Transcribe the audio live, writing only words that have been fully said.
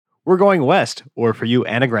we're going west, or for you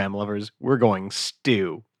anagram lovers, we're going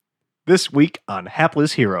stew. This week on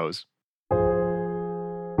Hapless Heroes.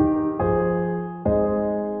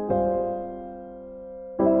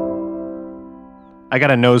 I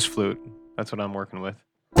got a nose flute. That's what I'm working with.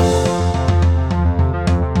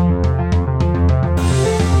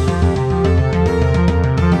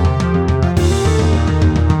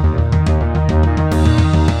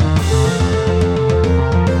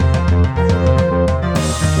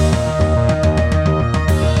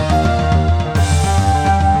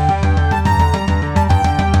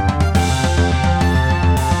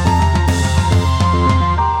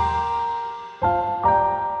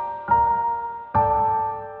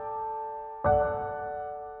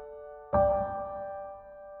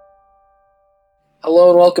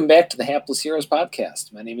 Hello and welcome back to the Hapless Heroes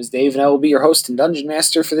podcast. My name is Dave and I will be your host and dungeon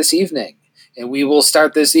master for this evening. And we will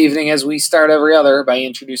start this evening as we start every other by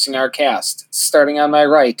introducing our cast. Starting on my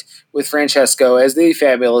right with Francesco as the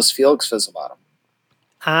fabulous Felix Fizzlebottom.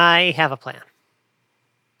 I have a plan.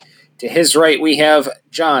 To his right we have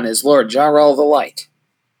John as Lord Jarrell the Light.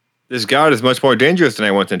 This god is much more dangerous than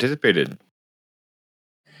I once anticipated.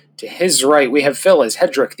 To his right we have Phil as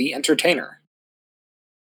Hedrick the Entertainer.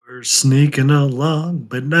 We're sneaking along,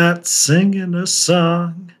 but not singing a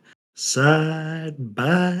song, side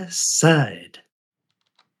by side.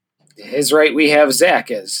 To his right we have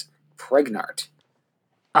Zach as Pregnart.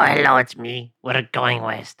 Oh, hello, it's me. We're going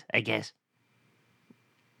west, I guess.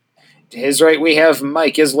 To his right we have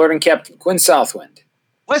Mike as Lord and Captain Quinn Southwind.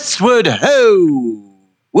 Westward ho!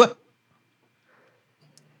 What?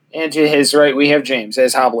 And to his right we have James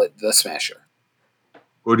as Hoblet the Smasher.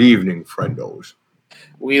 Good evening, friendos.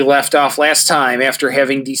 We left off last time after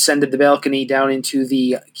having descended the balcony down into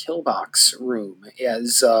the killbox room,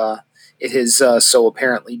 as it has so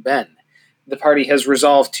apparently been. The party has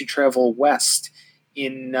resolved to travel west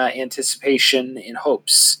in anticipation, in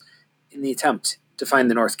hopes, in the attempt to find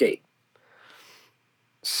the North Gate.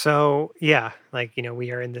 So, yeah,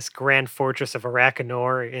 we are in this grand fortress of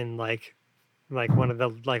Arakanor in, like one of the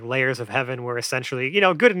layers of heaven where essentially,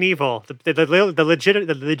 good and evil, the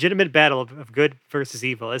legitimate battle of good versus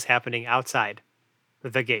evil is happening outside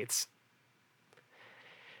the gates.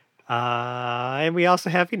 And we also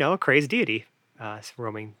have, a crazed deity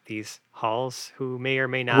roaming these halls who may or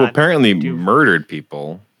may not. Who apparently murdered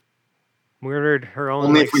people. Murdered her own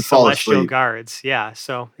Only if we fall celestial asleep. guards. Yeah,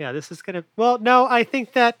 so, this is going to... Well, no, I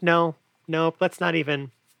think that... No, let's not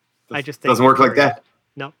even... I just think... Doesn't work like that.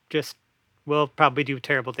 No, just... Will probably do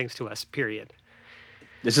terrible things to us, period.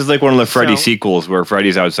 This is like one of the Freddy sequels where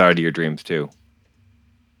Freddy's outside of your dreams too.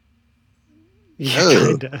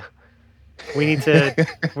 Yeah, kinda. We need to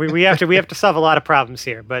we have to solve a lot of problems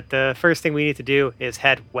here, but the first thing we need to do is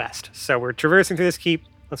head west. So we're traversing through this keep.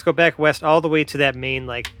 Let's go back west all the way to that main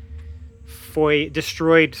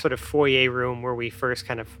destroyed sort of foyer room where we first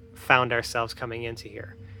kind of found ourselves coming into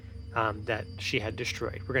here. That she had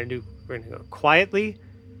destroyed. We're gonna go quietly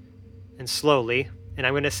and slowly, and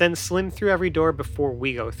I'm going to send Slim through every door before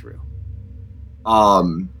we go through. I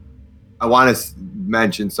want to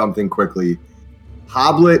mention something quickly.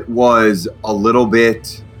 Hoblet was a little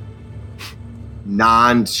bit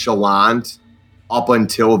nonchalant up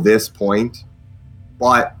until this point,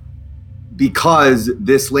 but because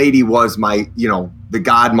this lady was my, the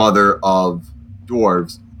godmother of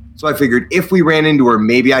dwarves, so I figured if we ran into her,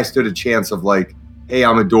 maybe I stood a chance of hey,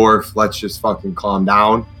 I'm a dwarf, let's just fucking calm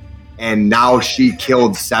down. And now she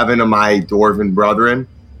killed 7 of my dwarven brethren.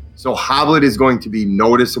 So Hoblet is going to be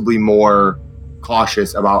noticeably more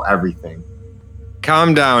cautious about everything.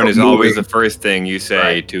 Calm down is always the first thing you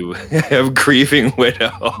say to a grieving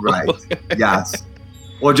widow. Right. Yes.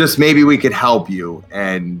 Well, just maybe we could help you.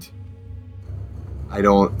 And I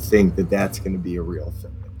don't think that that's going to be a real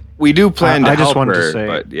thing. We do plan to I help just wanted her, to say,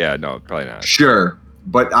 but yeah, no, probably not. Sure.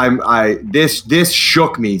 But this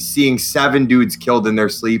shook me, seeing 7 dudes killed in their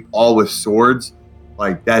sleep, all with swords.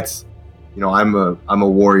 That's, I'm a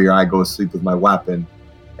warrior. I go to sleep with my weapon.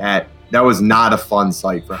 That was not a fun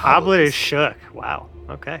sight for Hoblet. Hoblet is shook. Wow.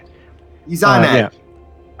 Okay. He's on edge. Yeah.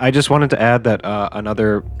 I just wanted to add that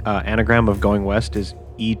another anagram of going west is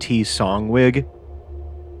E.T. Songwig.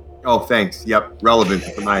 Oh, thanks. Yep, relevant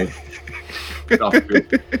to my stuff too.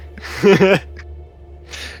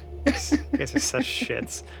 You guys are such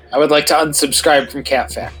shits. I would like to unsubscribe from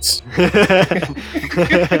Cat Facts. You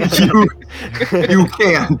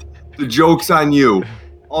can't. The joke's on you.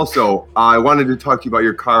 Also, I wanted to talk to you about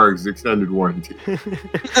your car's extended warranty. I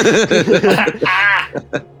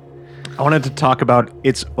wanted to talk about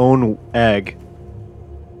its own egg.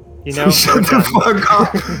 Shut the fuck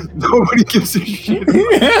up. Nobody gives a shit.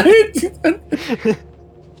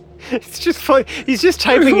 It's just fun. He's just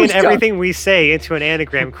typing in Who's got- everything we say into an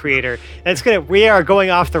anagram creator. That's gonna. We are going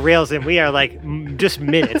off the rails, and we are like just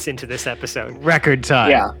minutes into this episode. Record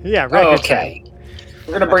time. Yeah. Yeah. Record Okay.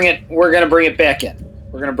 We're gonna bring it. We're gonna bring it back in.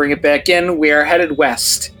 We're gonna bring it back in. We are headed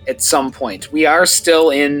west at some point. We are still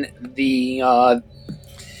in the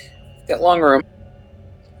that long room.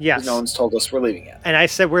 Yes. No one's told us we're leaving yet. And I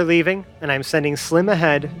said we're leaving, and I'm sending Slim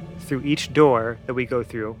ahead through each door that we go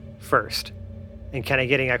through first, and kind of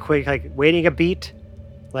getting a quick, like, waiting a beat,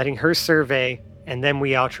 letting her survey, and then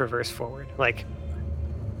we all traverse forward. Like,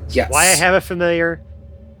 Yes. why I have a familiar,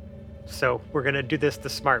 so we're gonna do this the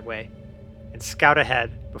smart way, and scout ahead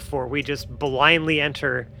before we just blindly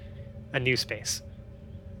enter a new space.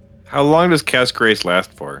 How long does Cast Grace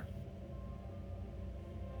last for?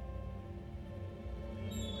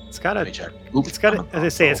 It's got Let me a, check. Oops. it's got, as I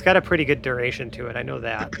say, it's got a pretty good duration to it. I know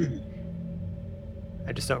that.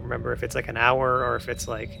 I just don't remember if it's like an hour or if it's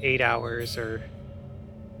like 8 hours or.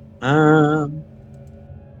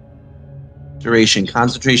 Duration,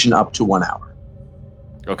 concentration up to 1 hour.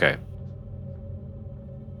 Okay.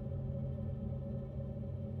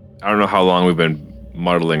 I don't know how long we've been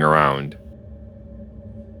muddling around.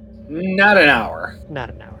 Not an hour. Not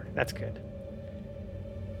an hour. That's good.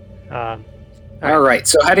 All right.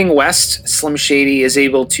 So heading west, Slim Shady is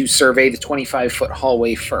able to survey the 25-foot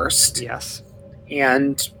hallway first, Yes.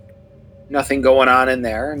 and nothing going on in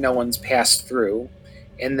there. No one's passed through.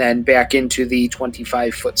 And then back into the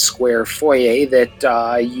 25-foot square foyer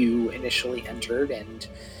that you initially entered and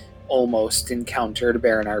almost encountered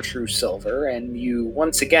Baron R. True Silver. And you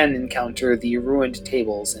once again encounter the ruined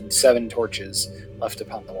tables and 7 torches left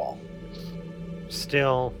upon the wall.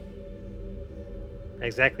 Still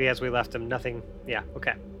exactly as we left him. Nothing. Yeah.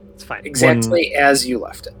 Okay. It's fine. Exactly as you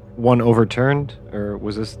left it. One overturned, or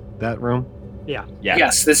was this that room? Yeah. Yeah.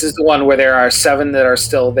 Yes, this is the one where there are 7 that are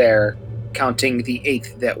still there, counting the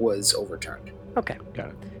 8th that was overturned. Okay. Got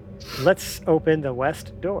it. Let's open the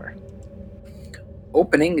west door.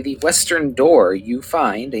 Opening the western door, you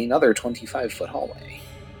find another 25-foot hallway.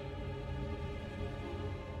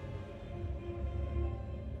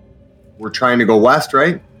 We're trying to go west,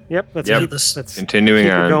 right? Yep. Let's Yep. keep This- let's Continuing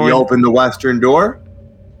keep it on. going. We open the western door.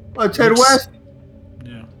 Let's head Oops. west.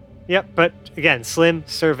 Yeah. Yep. But again, Slim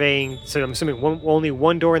surveying. So I'm assuming only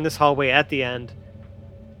one door in this hallway at the end.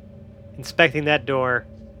 Inspecting that door,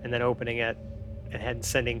 and then opening it, and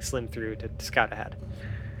sending Slim through to scout ahead.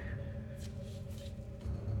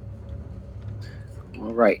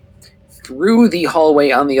 All right. Through the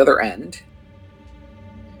hallway on the other end,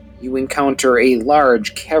 you encounter a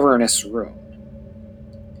large cavernous room.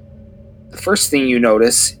 The first thing you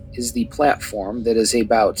notice is the platform that is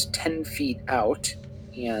about 10 feet out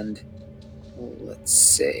and, let's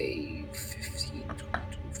say, 15,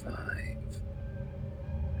 25,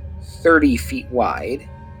 30 feet wide.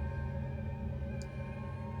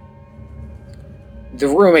 The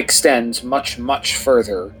room extends much, much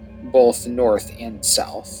further, both north and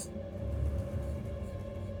south.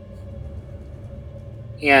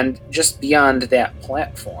 And just beyond that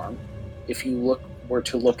platform, if you were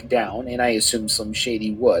to look down, and I assume Slim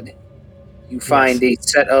Shady would, you find a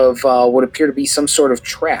set of what appear to be some sort of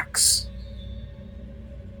tracks.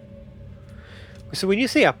 So when you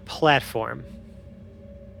say a platform,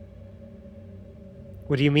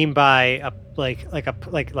 what do you mean by a like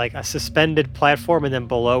a suspended platform, and then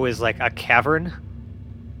below is like a cavern?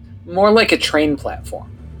 More like a train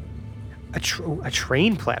platform. A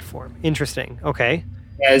train platform. Interesting. Okay.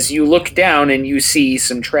 As you look down and you see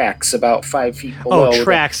some tracks about 5 feet below. Oh, the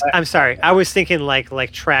tracks. platform. I'm sorry. I was thinking like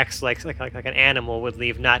tracks, like an animal would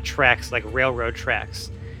leave, not tracks like railroad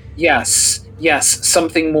tracks. Yes,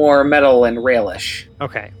 something more metal and railish.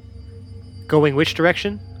 Okay. Going which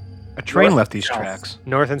direction? A train North left these south. tracks.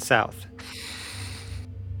 North and south.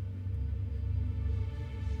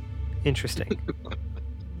 Interesting.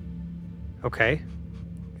 Okay.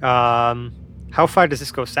 How far does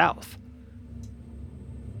this go south?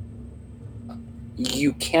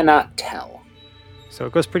 You cannot tell. So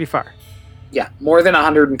it goes pretty far. Yeah, more than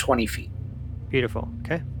 120 feet. Beautiful.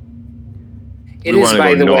 Okay. It We is, wanna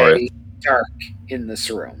by go the north. way, dark in this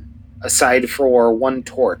room, aside for one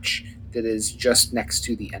torch that is just next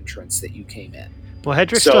to the entrance that you came in. Well,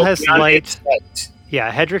 Hedrick So still has beyond light. its light,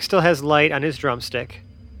 Yeah, Hedrick still has light on his drumstick.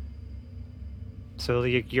 So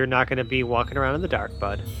you're not going to be walking around in the dark,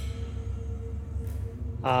 bud.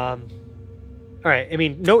 All right. I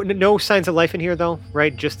mean, no signs of life in here, though,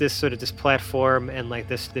 right? Just this sort of this platform and like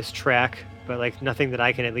this track, but like nothing that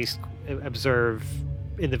I can at least observe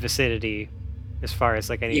in the vicinity, as far as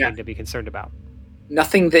like anything to be concerned about.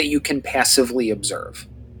 nothing that you can passively observe.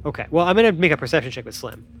 Okay. Well, I'm going to make a perception check with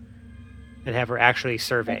Slim. and have her actually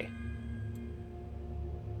survey.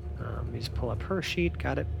 Let me just pull up her sheet.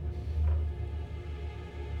 Got it.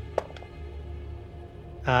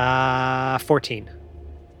 14.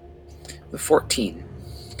 The 14.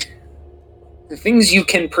 The things you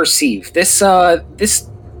can perceive. This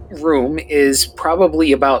room is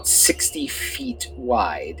probably about 60 feet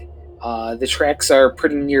wide. The tracks are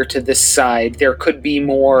pretty near to this side. There could be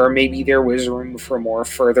more. Maybe there was room for more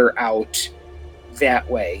further out that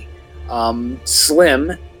way.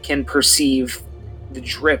 Slim can perceive the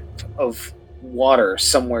drip of water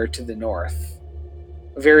somewhere to the north.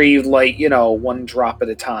 Very light, one drop at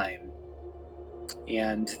a time.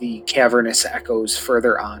 And the cavernous echoes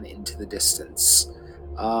further on into the distance.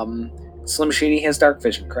 Slim Shady has dark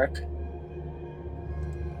vision, correct?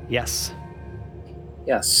 Yes.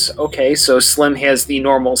 Yes. Okay, so Slim has the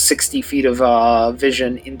normal 60 feet of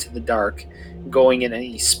vision into the dark, going in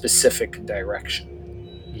any specific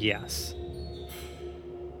direction. Yes.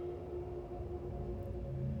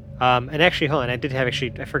 And actually, hold on. I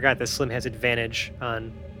forgot that Slim has advantage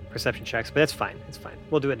on perception checks, but that's fine. It's fine.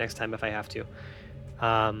 We'll do it next time if I have to.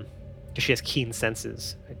 Because she has keen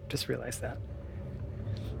senses. I just realized that.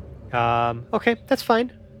 Okay, that's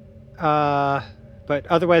fine. But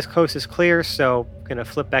otherwise, coast is clear, so I'm going to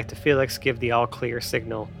flip back to Felix, give the all clear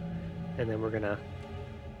signal, and then we're going to,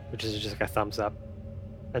 which is just like a thumbs up,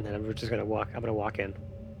 and then we're just going to walk in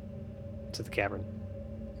to the cavern.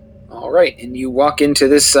 All right, and you walk into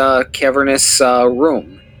this cavernous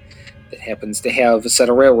room that happens to have a set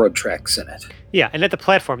of railroad tracks in it. Yeah, and at the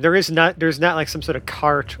platform, there's not like some sort of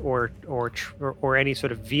cart or any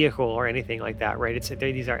sort of vehicle or anything like that, right?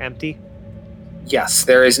 These are empty. Yes,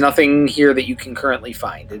 there is nothing here that you can currently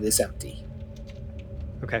find. It is empty.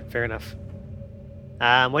 Okay, fair enough.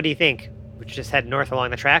 What do you think? We should just head north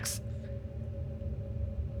along the tracks?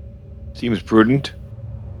 Seems prudent.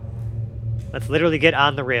 Let's literally get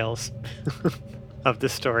on the rails of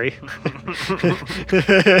this story.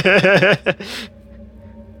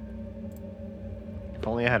 If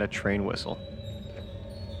only I had a train whistle.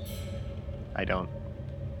 I don't.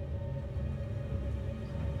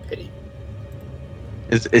 Pity.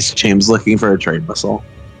 Is James looking for a train whistle?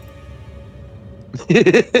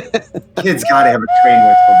 Kid's got to have a train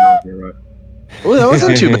whistle down here, right? Well, that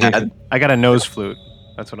wasn't too bad. I got a nose flute.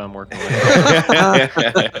 That's what I'm working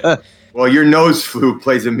with. Well, your nose flute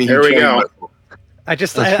plays a mean There we train go. whistle.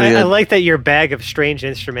 I like that your bag of strange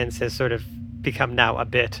instruments has sort of become now a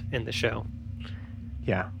bit in the show.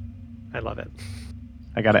 Yeah, I love it.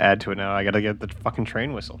 I got to add to it now. I got to get the fucking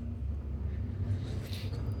train whistle.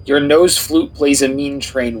 Your nose flute plays a mean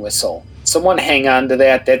train whistle. Someone hang on to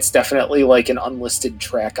that. That's definitely like an unlisted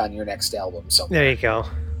track on your next album. So There you go.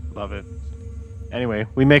 Love it. Anyway,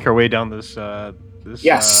 we make our way down this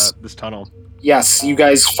Yes. this tunnel. yes, you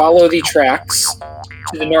guys follow the tracks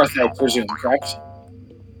to the north, I presume, correct?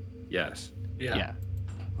 Yes. Yeah.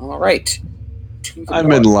 All right. To the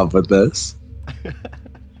I'm in north. love with this.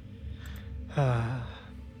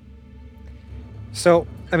 So,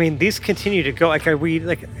 I mean, these continue to go. Like, are we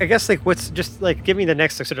like? I guess like what's just like give me the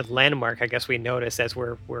next sort of landmark. I guess we notice as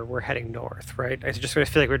we're heading north, right? I just sort of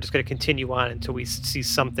feel like we're just going to continue on until we see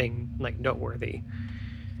something like noteworthy.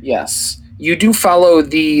 Yes. You do follow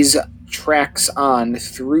these tracks on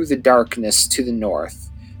through the darkness to the north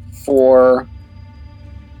for...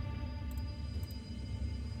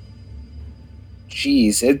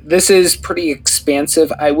 this is pretty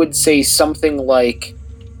expansive. I would say something like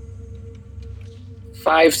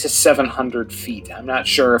 500 to 700 feet. I'm not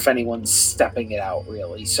sure if anyone's stepping it out,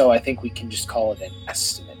 really. So I think we can just call it an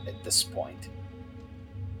estimate at this point.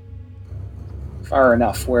 Far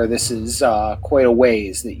enough where this is quite a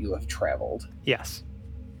ways that you have traveled. Yes.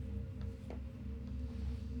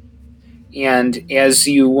 And as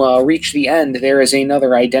you reach the end, there is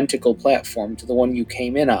another identical platform to the one you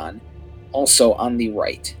came in on, also on the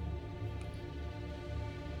right.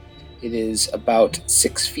 It is about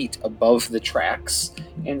 6 feet above the tracks,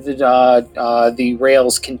 and the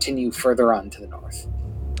rails continue further on to the north.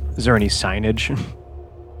 Is there any signage?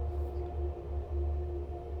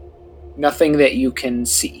 Nothing that you can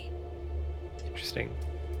see. Interesting.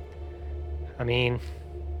 I mean,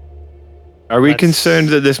 Are we Let's- concerned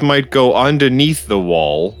that this might go underneath the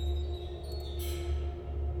wall?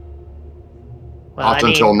 well, Up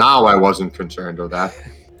until now, I wasn't concerned with that.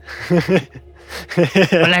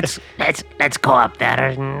 Well, let's go up there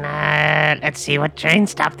and let's see what train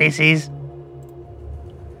stop this is.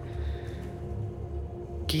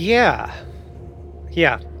 Yeah.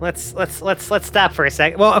 Let's stop for a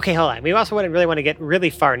second. Well, okay, hold on. We also really want to get really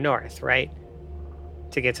far north, right?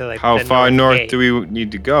 To get to like How the far north gate. do we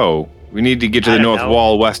need to go? We need to get to I the don't north know.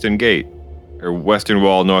 wall, western gate. or Western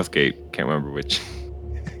Wall, North Gate. Can't remember which.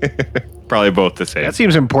 Probably both the same. That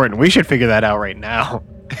seems important. We should figure that out right now.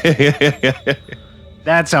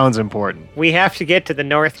 That sounds important. We have to get to the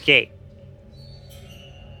north gate.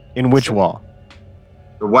 In which wall?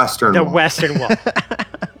 The western The wall. western wall.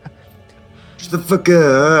 Shut the fuck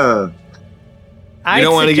up. You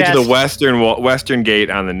don't want to get to the suggest- western gate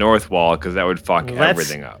on the north wall because that would fuck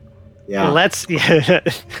everything up. Yeah, Let's.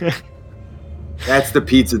 that's the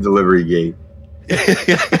pizza delivery gate.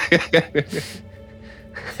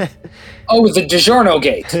 Oh, the DiGiorno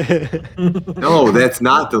gate. No, that's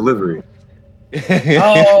not delivery.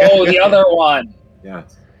 Oh, the other one.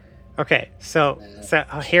 Yes. Okay, so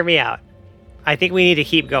hear me out. I think we need to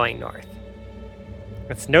keep going north.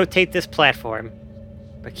 Let's notate this platform,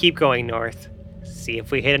 but keep going north. See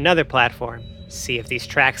if we hit another platform. See if these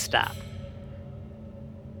tracks stop.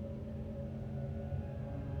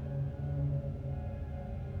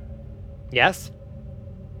 Yes?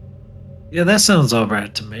 Yeah, that sounds all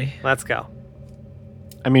right to me. Let's go.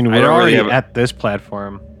 I mean, I we're don't really already have a- at this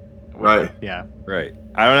platform. Right. Yeah. Right.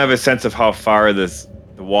 I don't have a sense of how far the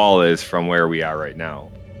wall is from where we are right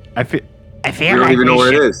now. I feel. I We feel don't like even know we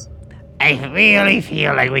where should, it is. I really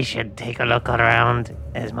feel like we should take a look around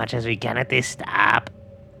as much as we can at this stop.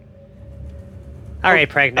 All right,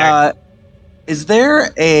 Pragnar. Is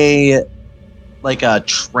there a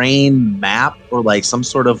train map or like some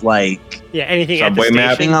sort of like Yeah, anything at the Subway station.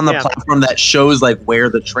 map? thing on the Yeah. platform that shows like where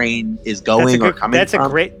the train is going or coming That's from?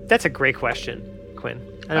 a great question, Quinn.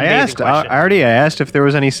 An I amazing asked. I question. already asked if there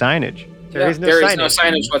was any signage. There is no there signage. is no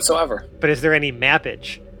signage whatsoever. But is there any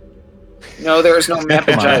mappage? No, there is no mappage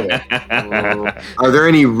Come on. either. Are there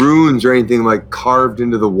any runes or anything like carved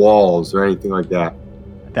into the walls or anything like that?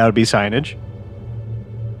 That would be signage.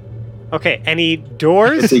 Okay, any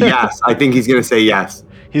doors? It's a yes. I think he's gonna say yes.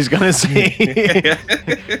 He's gonna say. Yeah.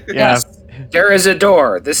 Yes, there is a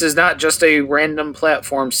door. This is not just a random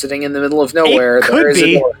platform sitting in the middle of nowhere. could There is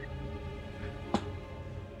be. a door.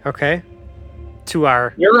 Okay. To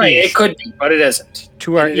our You're right. east. It could be, but it isn't.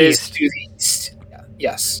 To our And it is east. to the east. Yeah.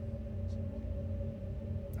 Yes.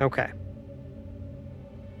 Okay.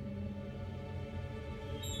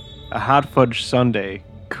 A hot fudge sundae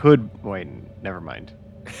could. Wait, never mind.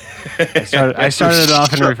 I started it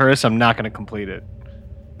off in reverse. I'm not going to complete it.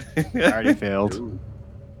 I already failed.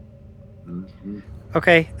 Mhm.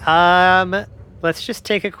 Okay. Let's just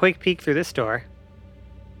take a quick peek through this door.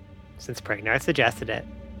 Since Pragnar suggested it.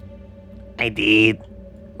 I did.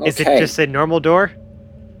 Is it Okay. just a normal door?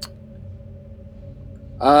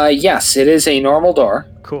 Yes, it is a normal door.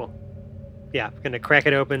 Cool. Yeah, I'm gonna crack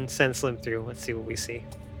it open, send Slim through. Let's see what we see.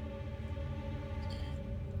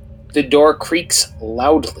 The door creaks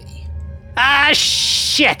loudly. Ah,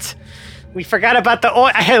 shit! We forgot about the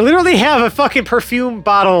oil. I literally have a fucking perfume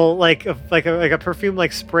bottle, like a perfume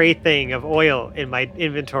like spray thing of oil in my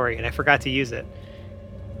inventory, and I forgot to use it.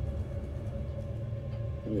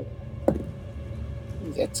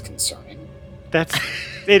 That's concerning. That's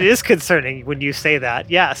it is concerning when you say that.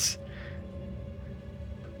 Yes.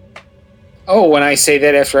 Oh, when I say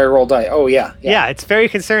that after I roll die. Oh, yeah. Yeah, it's very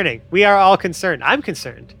concerning. We are all concerned. I'm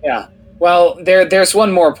concerned. Yeah. Well, there's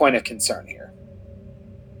one more point of concern here.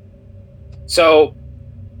 So,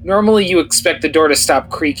 normally you expect the door to stop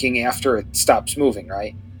creaking after it stops moving,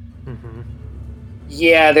 right? Mm-hmm.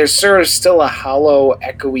 Yeah, there's sort of still a hollow,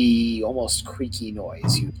 echoey, almost creaky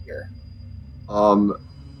noise you hear.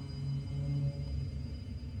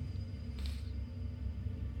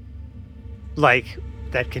 Like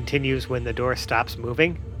that continues when the door stops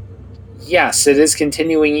moving. Yes, it is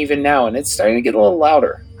continuing even now, and it's starting to get a little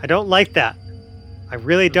louder. I don't like that. I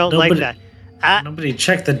really don't like Nobody- that. Nobody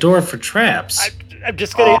checked the door for traps. I'm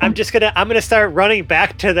gonna start running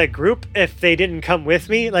back to the group if they didn't come with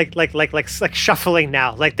me, like shuffling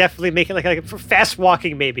now, like definitely making like fast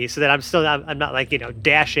walking maybe, so that I'm not like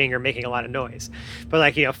dashing or making a lot of noise, but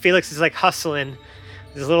like Felix is like hustling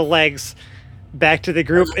his little legs back to the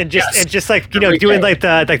group and just like Every doing day. like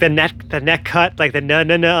the neck cut, like the no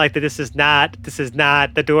like this is not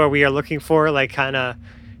the door we are looking for, like kind of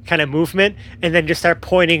movement, and then just start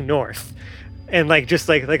pointing north. And like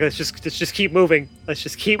let's just keep moving. Let's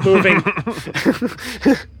just keep moving.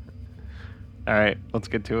 All right, let's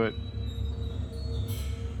get to it.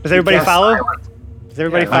 Does everybody Yes, follow? silence. Does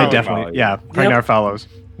everybody Yeah, I follow? definitely. Yeah, Pragnar follows.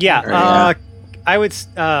 Yeah. Yeah. I would.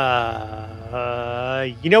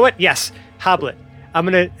 You know what? Yes. Hoblet.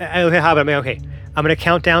 Okay, Hoblet. Okay. I'm gonna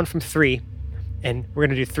count down from 3, and we're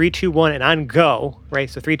gonna do 3, 2, 1, and on go. Right.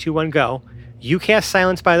 So 3, 2, 1, go. You cast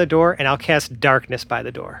silence by the door, and I'll cast darkness by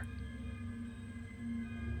the door.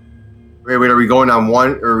 Wait, are we going on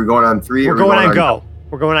 1 or are we going on 3? We're or going on on go.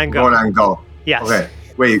 We're going on We're go. going on go. Yes. Okay.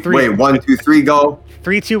 Wait, Three. 1, 2, 3, go.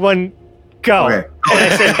 3, 2, 1, go. Okay.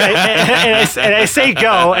 And I say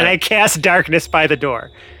go, and I cast darkness by the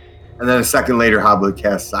door. And then a second later, Hoblet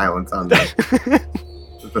casts silence on the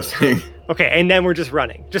thing. Okay, and then we're just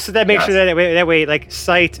running, just so that makes sure that way, like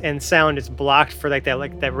sight and sound is blocked for like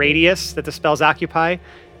that radius that the spells occupy,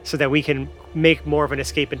 so that we can make more of an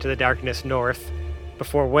escape into the darkness north,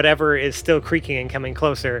 before whatever is still creaking and coming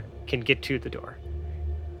closer can get to the door.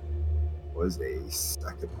 Was a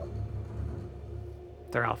second level.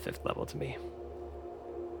 They're all 5th level to me.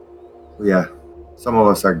 Yeah, some of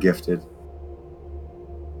us are gifted.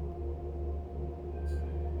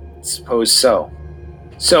 Suppose so.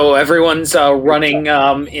 So everyone's running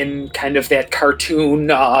in kind of that cartoon,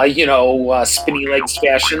 spinny legs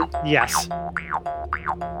fashion. Yes.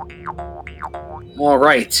 All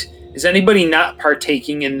right. Is anybody not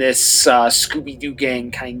partaking in this Scooby-Doo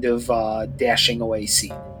gang kind of dashing away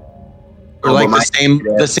scene? Or like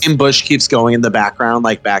the same bush keeps going in the background,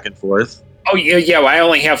 like back and forth. Oh yeah. Well, I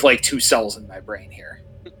only have like 2 cells in my brain here,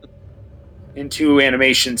 and 2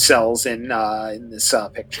 animation cells in this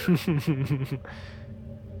picture.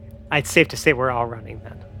 It's safe to say we're all running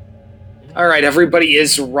then. All right, everybody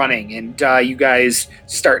is running, and you guys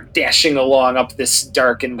start dashing along up this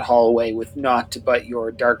darkened hallway with naught but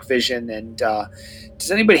your dark vision. And does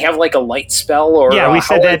anybody have like a light spell? Or yeah, we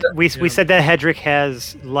said that we said that Hedrick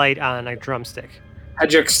has light on a drumstick.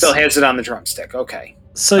 Hedrick still has it on the drumstick. Okay.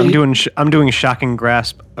 So I'm doing shocking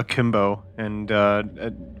grasp akimbo and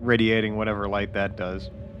radiating whatever light that does.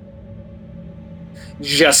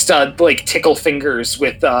 Just like tickle fingers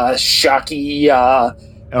with shocky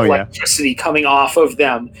electricity coming off of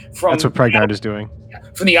them from. That's what Pregnard is doing.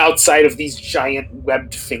 From the outside of these giant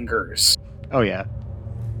webbed fingers. Oh yeah.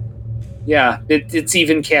 Yeah, it's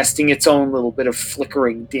even casting its own little bit of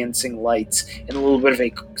flickering, dancing lights and a little bit of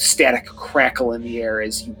a static crackle in the air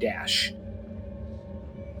as you dash.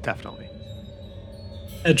 Definitely.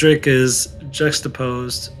 Edric is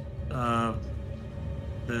juxtaposed. I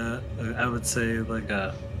would say like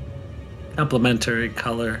a complementary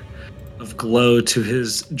color of glow to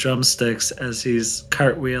his drumsticks as he's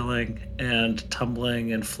cartwheeling and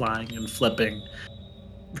tumbling and flying and flipping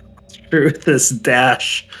through this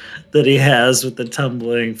dash that he has with the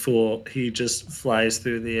tumbling fool. He just flies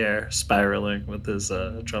through the air, spiraling with his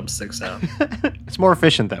drumsticks out. It's more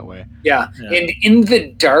efficient that way. Yeah, and in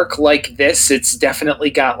the dark like this, it's definitely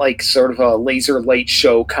got like sort of a laser light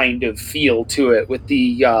show kind of feel to it, with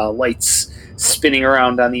the lights spinning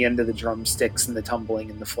around on the end of the drumsticks and the tumbling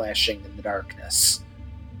and the flashing in the darkness.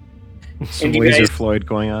 Some laser Floyd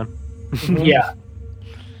going on. Yeah.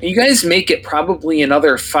 You guys make it probably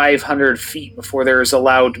another 500 feet before there is a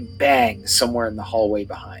loud bang somewhere in the hallway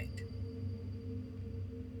behind.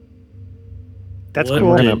 That's what cool.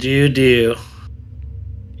 What did you do?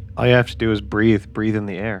 All you have to do is breathe in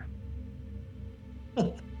the air.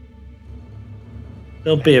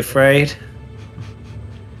 Don't be afraid.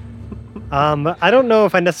 I don't know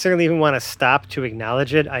if I necessarily even want to stop to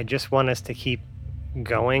acknowledge it. I just want us to keep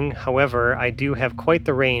going. However, I do have quite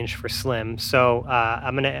the range for Slim, so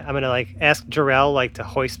I'm gonna like ask Jarrell like to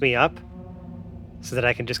hoist me up, so that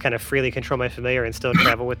I can just kind of freely control my familiar and still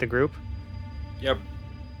travel with the group. Yep.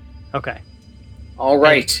 Okay. All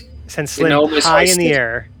right. And since Slim is high in the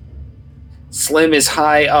air, Slim is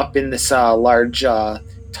high up in this large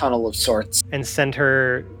tunnel of sorts, and send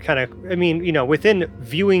her kind of, I mean, within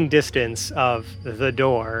viewing distance of the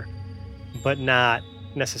door, but not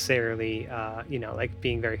necessarily like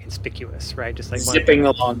being very conspicuous, right? Just like zipping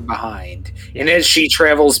along behind. And as she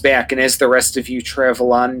travels back, and as the rest of you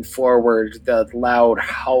travel on forward, the loud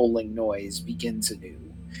howling noise begins anew,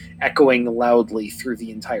 echoing loudly through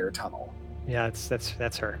the entire tunnel. Yeah,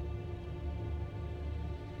 that's her.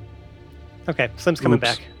 Okay, Slim's coming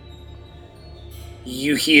back.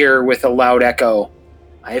 You hear with a loud echo,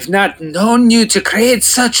 "I have not known you to create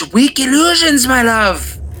such weak illusions, my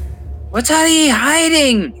love. What are ye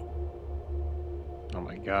hiding?" Oh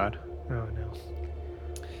my god. Oh no.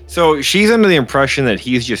 So she's under the impression that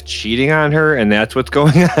he's just cheating on her, and that's what's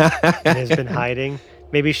going on. And has been hiding.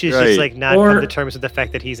 Maybe she's Right. just like not come to terms with the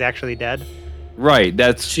fact that he's actually dead. Right.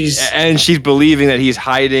 She's She's believing that he's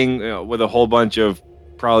hiding with a whole bunch of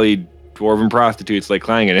probably dwarven prostitutes like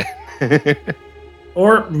Clangen.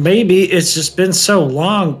 Or maybe it's just been so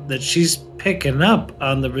long that she's picking up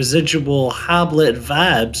on the residual Hoblet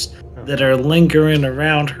vibes that are lingering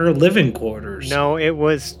around her living quarters. No, it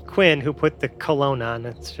was Quinn who put the cologne on.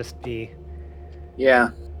 Let's just be.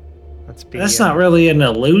 Yeah. Let's be. That's not really an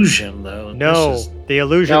illusion, though. No, This is- the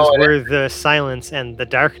illusions No, were the silence and the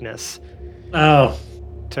darkness Oh,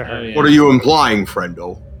 to her. Oh, yeah. What are you implying,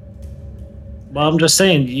 friendo? Well, I'm just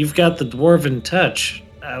saying, you've got the dwarven touch.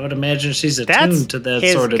 I would imagine she's attuned That's to that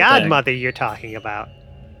his sort of godmother you're talking about. thing.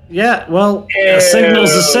 Yeah, well, a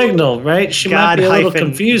signal's a signal, right? She might be a little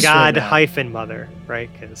confused right now. hyphen mother,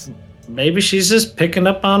 right? Because Maybe she's just picking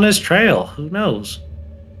up on his trail. Who knows?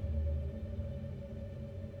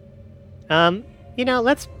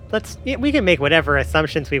 we can make whatever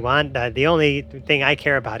assumptions we want. The only thing I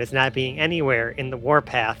care about is not being anywhere in the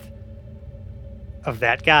warpath of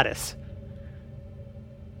that goddess.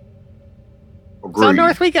 So Agreed.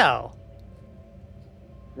 north we go.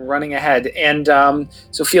 Running ahead. And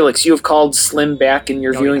so, Felix, you have called Slim back and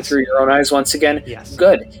you're viewing yes. through your own eyes once again. Yes.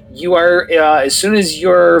 Good. You are, as soon as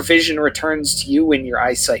your vision returns to you and your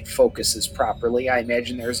eyesight focuses properly, I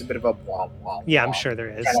imagine there's a bit of a wah. Yeah, I'm sure there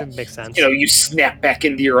is. It makes sense. You snap back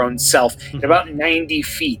into your own self. At about 90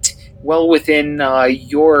 feet, well within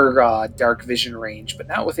your dark vision range, but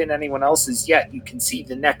not within anyone else's yet, you can see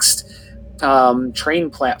the next train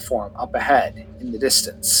platform up ahead in the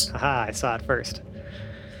distance. Aha, I saw it first.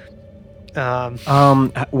 What are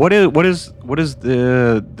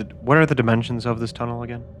the dimensions of this tunnel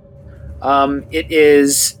again? It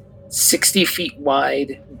is 60 feet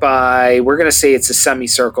wide by, we're going to say it's a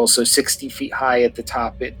semicircle, so 60 feet high at the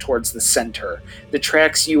top, towards the center. The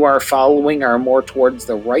tracks you are following are more towards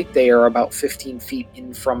the right. They are about 15 feet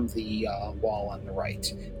in from the wall on the right,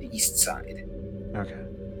 the east side. Okay.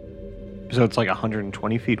 So it's like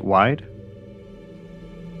 120 feet wide?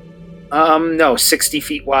 No, 60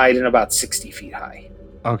 feet wide and about 60 feet high.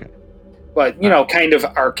 Okay. But, kind of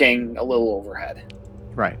arcing a little overhead.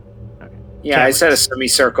 Right. Yeah, Cavernous. I said a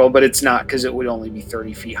semicircle, but it's not because it would only be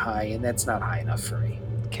 30 feet high, and that's not high enough for me.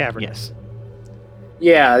 Cavernous.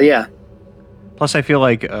 Yeah. Plus, I feel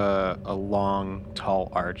like a long, tall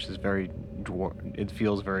arch is it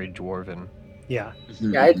feels very dwarven. Yeah.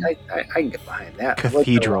 Yeah, I can get behind that.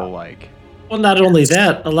 Cathedral-like. Well, not only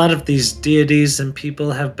that, a lot of these deities and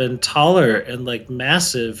people have been taller and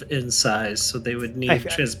massive in size, so they would need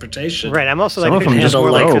transportation. Right. I'm also Some of them just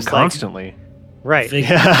handle, grow just constantly. Right. Big-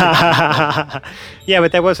 Yeah,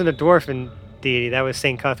 but that wasn't a dwarven deity. That was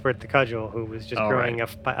Saint Cuthbert the Cudgel, who was just growing a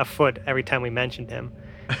foot every time we mentioned him.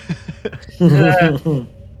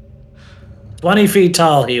 20 feet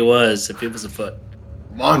tall he was, if he was a foot.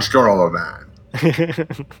 Monster of a man.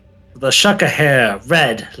 The shuck of hair,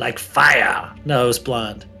 red like fire. No, it was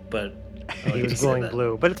blonde, but He was glowing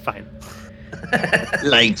blue, but it's fine.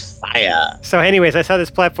 Like fire. So, anyways, I saw this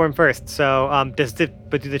platform first. So, do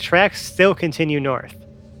the tracks still continue north?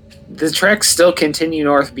 The tracks still continue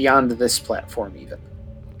north beyond this platform, even.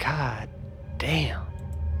 God damn.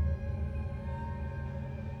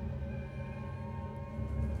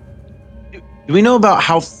 Do we know about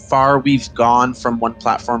how far we've gone from one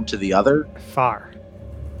platform to the other? Far.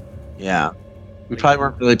 Yeah. We probably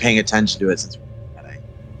weren't really paying attention to it since we were getting.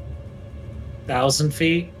 1,000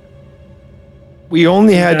 feet. We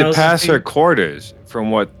only had to 2,000 pass our feet? quarters,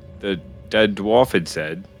 from what the dead dwarf had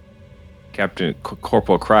said. Captain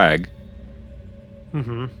Corporal Cragg.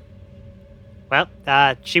 Mm-hmm. Well,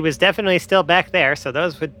 she was definitely still back there, so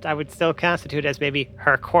I would still constitute as maybe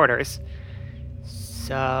her quarters.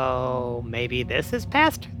 So maybe this is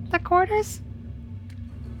past the quarters?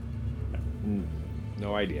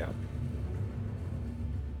 No idea.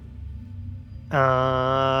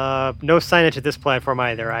 No signage at this platform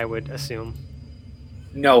either, I would assume.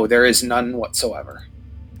 No, there is none whatsoever.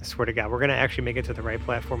 I swear to God, we're gonna actually make it to the right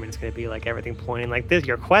platform, and it's gonna be like everything pointing like this.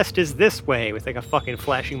 Your quest is this way, with like a fucking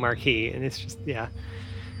flashing marquee, and it's just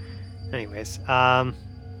Anyways,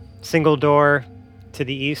 single door to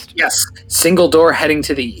the east. Yes, single door heading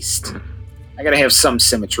to the east. I gotta have some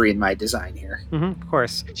symmetry in my design here. Mm-hmm, of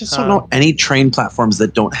course. I just don't know any train platforms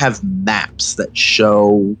that don't have maps that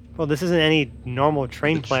show. Well, this isn't any normal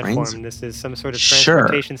train The trains? platform. This is some sort of Sure.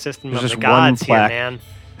 transportation system There's of the just one gods here, plaque. man.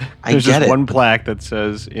 I There's get just it. one plaque that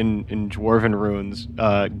says in dwarven runes,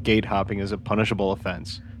 gate hopping is a punishable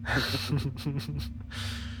offense.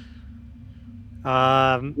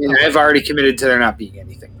 I've already committed to there not being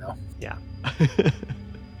anything, though.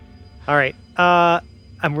 All right.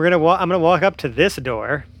 I'm gonna walk up to this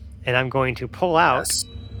door, and I'm going to pull out Yes.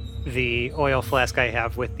 the oil flask I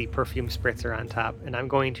have with the perfume spritzer on top, and I'm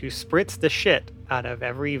going to spritz the shit out of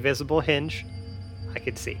every visible hinge I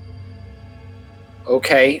could see.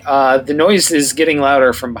 Okay, the noise is getting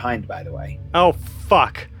louder from behind, by the way. Oh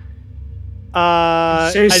fuck! I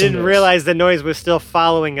Say some didn't noise. realize the noise was still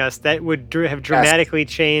following us. That would have dramatically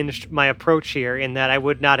changed my approach here, in that I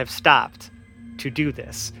would not have stopped to do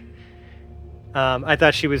this. I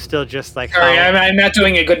thought she was still just like. Sorry, following- I'm not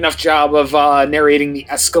doing a good enough job of narrating the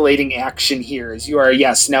escalating action here, as you are,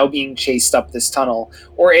 yes, now being chased up this tunnel.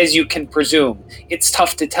 Or as you can presume. It's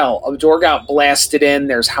tough to tell. A door got blasted in,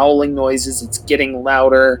 there's howling noises, it's getting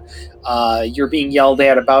louder, you're being yelled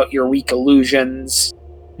at about your weak illusions.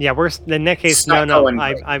 Yeah, we're in that case. It's not No. going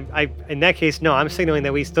I in that case, no. I'm signaling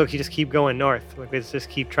that we still just keep going north. Like, let's just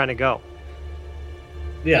keep trying to go.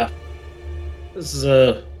 Yeah. This is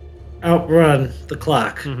a outrun the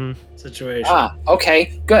clock Mm-hmm. situation. Ah,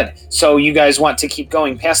 okay, good. So you guys want to keep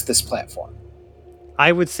going past this platform?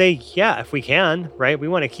 I would say, yeah, if we can, right? We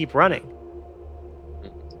want to keep running.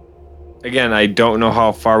 Again, I don't know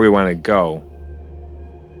how far we want to go.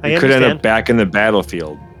 I We could end understand. up back in the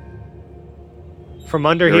battlefield From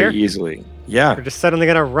under very here, easily. Yeah. we're just suddenly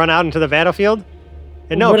gonna run out into the battlefield.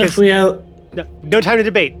 And no, what if 'cause- we out? no time to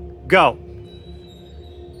debate. Go.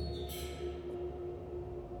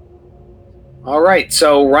 All right,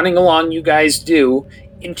 so running along, you guys do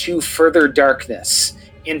into further darkness,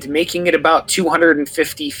 and making it about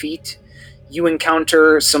 250 feet, you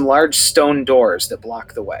encounter some large stone doors that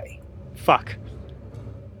block the way. Fuck.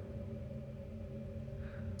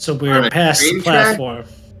 So On we're a past the train track? platform.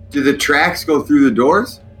 Do the tracks go through the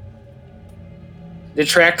doors? The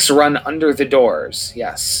tracks run under the doors,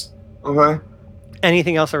 yes. Okay.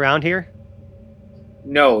 Anything else around here?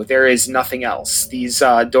 No, there is nothing else. These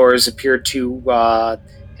doors appear to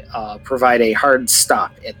provide a hard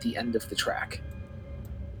stop at the end of the track.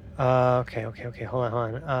 Okay. Hold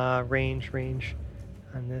on. Range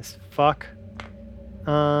on this. Fuck.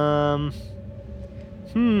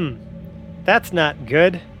 That's not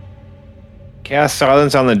good. Cast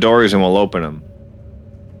silence on the doors and we'll open them.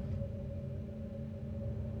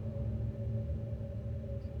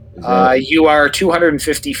 Is that- You are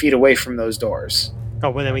 250 feet away from those doors. Oh,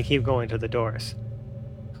 well, then we keep going to the doors.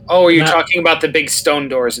 Oh, you're Not- talking about the big stone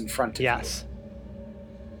doors in front of Yes.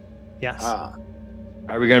 Yes. you. Ah.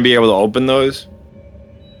 Are we going to be able to open those?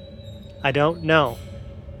 I don't know.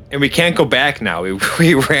 And we can't go back now.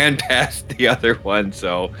 We ran past the other one,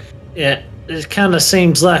 so Yeah, it kind of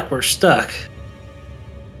seems like we're stuck.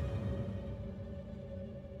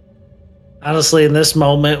 Honestly, in this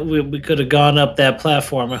moment, we could have gone up that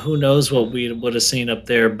platform, and who knows what we would have seen up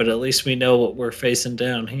there, but at least we know what we're facing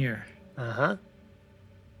down here. Uh-huh.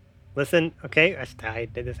 Listen, okay, I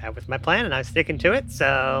did this. That was my plan, and I'm sticking to it.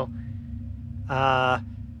 So, fuck.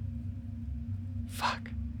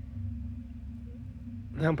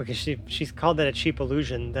 No, because she's called that a cheap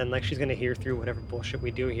illusion. Then like she's gonna hear through whatever bullshit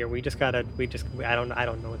we do here. I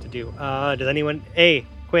don't know what to do. Does anyone? Hey,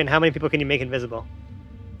 Quinn, how many people can you make invisible?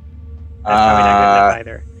 That's probably not good enough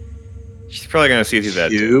either. she's probably going to see through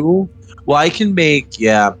that. too. Two. Well, I can make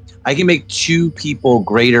two people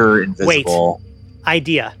greater invisible.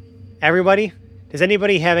 Idea. Everybody, does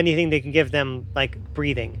anybody have anything that can give them like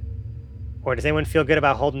breathing, or does anyone feel good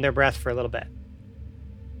about holding their breath for a little bit?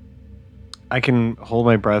 I can hold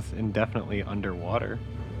my breath indefinitely underwater.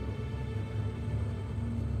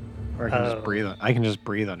 Or I can Oh. just breathe. I can just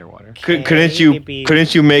breathe underwater. Couldn't you? Maybe-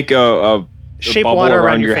 Couldn't you make a Shape bubble water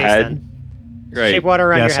around your your face head? then. Right. Shape water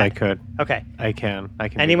around Yes, your I head. could. Okay. I can. do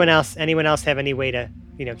Anyone that. else? Anyone else have any way to,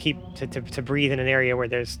 keep to breathe in an area where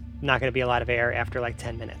there's not going to be a lot of air after like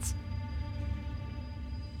 10 minutes?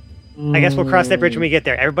 I guess we'll cross that bridge when we get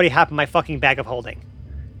there. Everybody hop in my fucking bag of holding.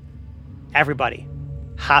 Everybody,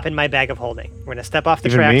 hop in my bag of holding. We're gonna step off the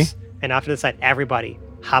Even tracks and off to the side. Everybody,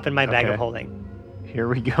 hop in my bag of Okay. holding. Here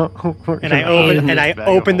we go. And I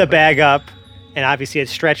open the bag up, and obviously it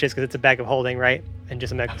stretches because it's a bag of holding, right? And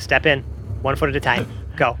just I'm gonna step in, 1 foot at a time.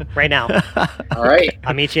 Go right now. All right.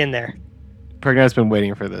 I'll meet you in there. Pergnat's been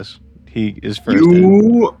waiting for this. He is first in.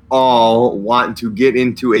 You all want to get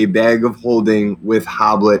into a bag of holding with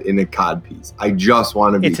Hoblet in a codpiece. I just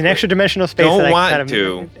want to be. It's an extra dimensional space. Don't that I want kind of,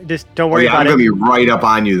 to. Just don't Oh, worry yeah, I'm about gonna it. be right up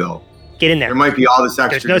on you though. Get in there. There might be all this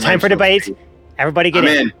extra. There's no time for dimensional debate. space. Everybody get I'm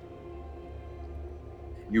in. in.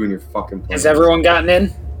 You and your fucking. Has plans. everyone gotten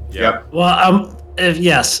in? Yep. Well,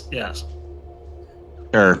 yes.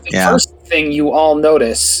 Sure. The Yeah. first thing you all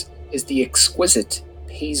notice is the exquisite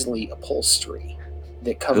paisley upholstery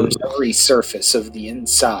that covers every surface of the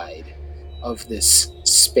inside of this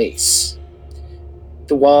space.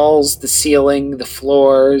 The walls, the ceiling, the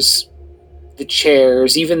floors, the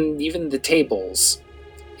chairs, even the tables,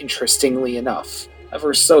 interestingly enough,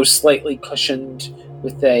 ever so slightly cushioned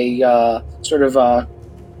with a sort of a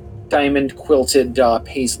diamond quilted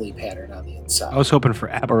paisley pattern on the inside. I was hoping for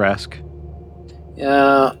Aberrask.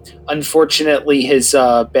 Unfortunately, his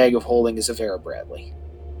bag of holding is a Vera Bradley.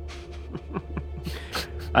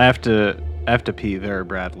 I have to pee there,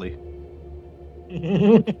 Bradley.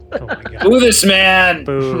 Oh my god. Boo this man!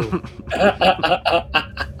 Boo.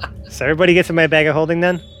 So everybody gets in my bag of holding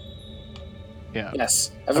then? Yeah.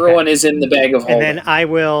 Yes, everyone is in the bag of holding. And then I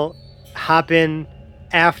will hop in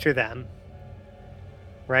after them.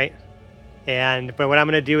 Right? But what I'm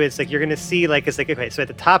gonna do is like you're gonna see like it's like okay, so at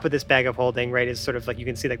the top of this bag of holding, right, is sort of like you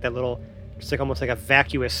can see like that little just like almost like a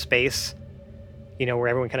vacuous space, where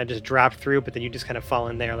everyone kind of just dropped through, but then you just kind of fall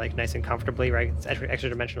in there like nice and comfortably, right? It's extra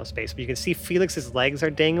dimensional space. But you can see Felix's legs are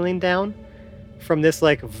dangling down from this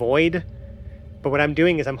like void. But what I'm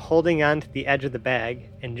doing is I'm holding on to the edge of the bag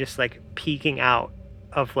and just like peeking out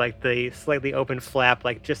of like the slightly open flap,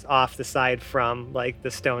 like just off the side from like the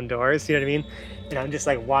stone doors, you know what I mean? And I'm just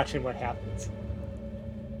like watching what happens.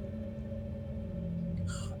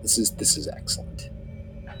 This is excellent.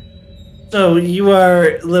 So you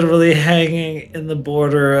are literally hanging in the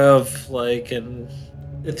border of like an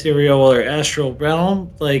ethereal or astral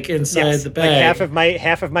realm, like inside Yes, the bag. like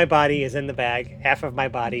half of my body is in the bag, half of my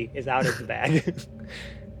body is out of the bag.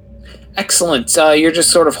 Excellent. You're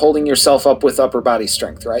just sort of holding yourself up with upper body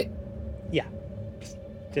strength, right? Yeah.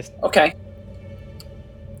 Just Okay.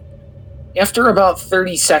 After about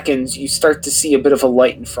 30 seconds, you start to see a bit of a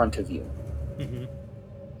light in front of you. mhm,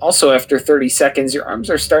 Also, after 30 seconds, your arms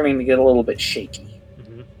are starting to get a little bit shaky.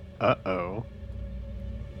 mhm. Uh-oh.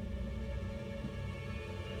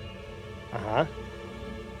 Uh-huh.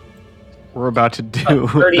 We're about to do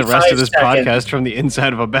About the rest of this 35 seconds. podcast from the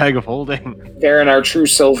inside of a bag of holding. Baron, our true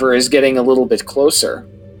silver is getting a little bit closer.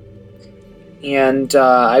 And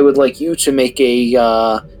I would like you to make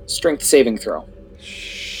a strength saving throw.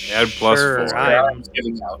 Add plus Sure, 4. Your I'm arms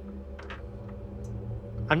giving out.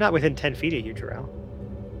 not within 10 feet of you, Jarrell.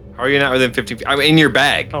 How are you not within 15 feet? I'm in your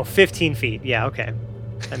bag. Oh, 15 feet. Yeah, okay.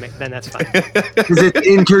 Then that's fine. Because it's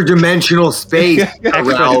interdimensional space. Extra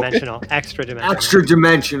Ralph. dimensional. Extra dimensional. Extra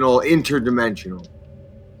dimensional, interdimensional.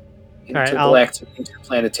 right, Intergalactic,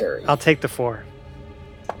 interplanetary. I'll take the 4.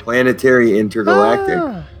 Planetary, intergalactic.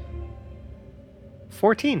 Ah.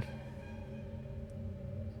 14.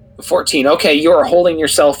 14. Okay, you're holding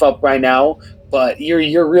yourself up right now, but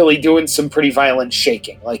you're really doing some pretty violent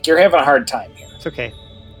shaking. Like, you're having a hard time here. It's okay.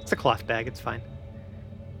 It's a cloth bag. It's fine.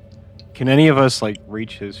 Can any of us, like,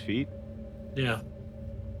 reach his feet? Yeah.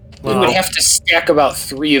 We would have to stack about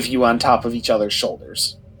 3 of you on top of each other's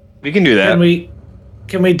shoulders. We can do that.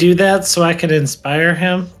 Can we do that so I can inspire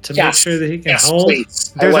him to make Yes. sure that he can Yes, hold?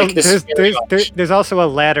 please. I like this very much. There's also a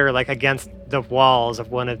ladder like against the walls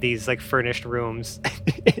of one of these like furnished rooms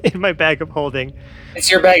in my bag of holding.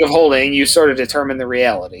 It's your bag of holding. You sort of determine the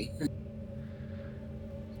reality.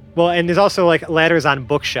 Well, and there's also like ladders on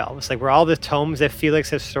bookshelves, like where all the tomes that Felix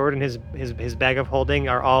has stored in his bag of holding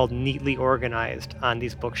are all neatly organized on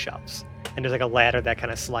these bookshelves. And there's like a ladder that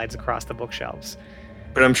kind of slides across the bookshelves.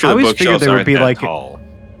 But I'm sure I the always figured bookshelves there would aren't be that like- tall.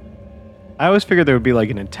 I always figured there would be like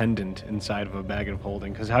an attendant inside of a bag of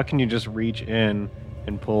holding, because how can you just reach in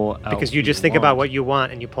and pull out? Because you what just think about want? what you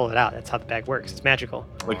want and you pull it out. That's how the bag works. It's magical.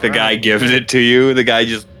 Like the guy gives it to you. The guy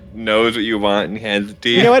just knows what you want and hands it to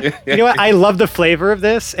you. You know what? You know what? I love the flavor of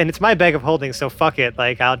this, and it's my bag of holding, so fuck it.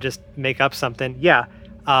 Like I'll just make up something. Yeah.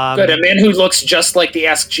 Good. A man who looks just like the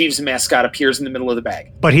Ask Jeeves mascot appears in the middle of the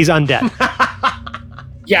bag. But he's undead.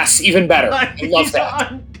 Yes, even better. I love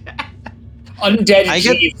that. Undead I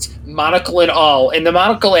get- Jeeves, monocle and all. And the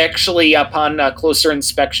monocle actually, upon closer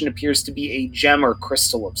inspection, appears to be a gem or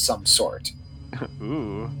crystal of some sort.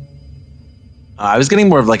 Ooh. I was getting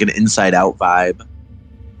more of like an Inside Out vibe,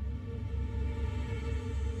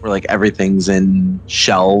 where like everything's in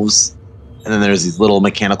shelves, and then there's these little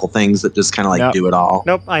mechanical things that just kind of like Yep. do it all.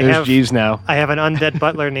 Nope. I There's have Jeeves now. I have an undead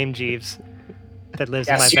butler named Jeeves that lives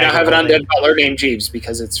in my Yes, you bag now of have an holding. undead butler named Jeeves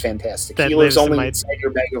because it's fantastic. That He lives lives in only my- inside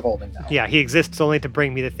your bag of holding now. Yeah, he exists only to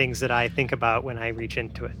bring me the things that I think about when I reach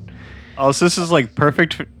into it. Also, this is like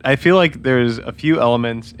perfect. I feel like there's a few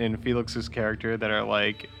elements in Felix's character that are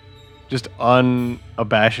like just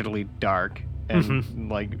unabashedly dark and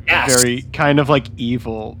like Yes. very kind of like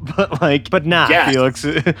evil, but like But not. Yeah.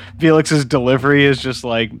 Felix's delivery is just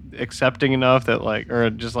like accepting enough that like, or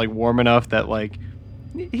just like warm enough that like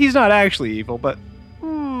he's not actually evil, but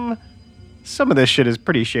some of this shit is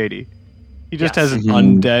pretty shady. He just Yes. has an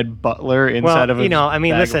Mhm. undead butler inside of a I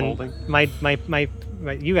mean, bag of listen, holding. my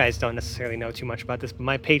you guys don't necessarily know too much about this, but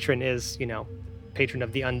my patron is, patron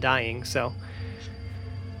of the undying, so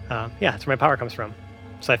yeah, that's where my power comes from.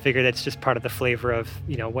 So I figured it's just part of the flavor of,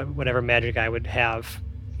 whatever magic I would have,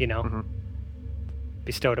 Mhm.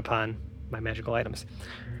 bestowed upon my magical items.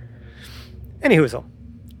 Anyhoozle,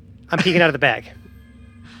 I'm peeking out of the bag.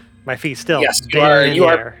 My feet still Yes, you bare are- in you the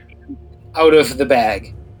are- air. Out of the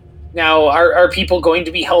bag. Now, are people going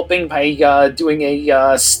to be helping by doing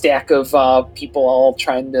a stack of people all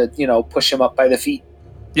trying to, push him up by the feet?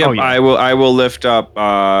 Yep, Oh, yeah. I will lift up.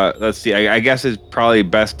 Let's see. I guess it's probably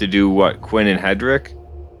best to do what Quinn and Hedrick.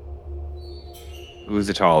 Who's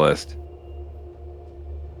the tallest?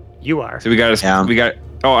 You are. So we got to. Yeah. We got.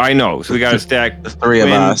 Oh, I know. So we got to stack. The three of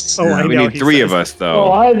Quinn- us. Oh, I We know, need he 3 of says. us Oh,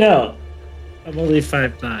 though. I know. I'm only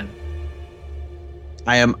 5'9".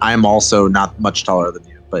 I'm also not much taller than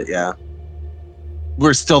you, but yeah.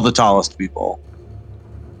 We're still the tallest people.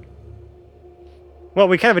 Well,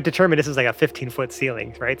 we kind of determined this is like a 15-foot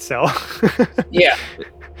ceiling, right? So. Yeah.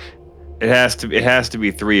 It has to. It has to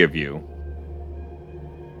be 3 of you.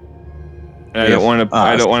 And I If don't want to.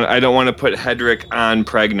 I us. don't want. I don't want to put Hedrick on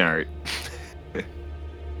Pregnart. Because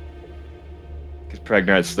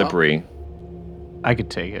Pregnart's slippery. I could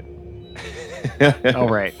take it. Oh,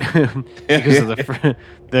 right. Because of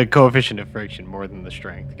the coefficient of friction more than the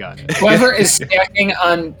strength. Got it. Whoever is stacking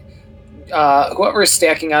on top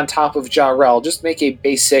of Jarrell, just make a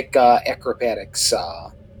basic acrobatics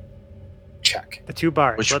check. The 2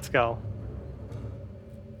 bars. Which- Let's go.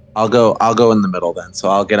 I'll go in the middle then. So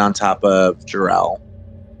I'll get on top of Jarrell.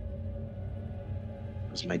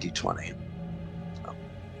 Where's my D20? So.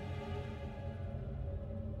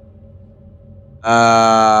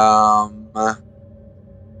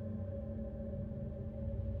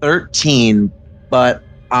 13, but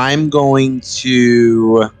I'm going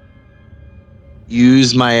to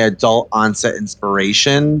use my adult onset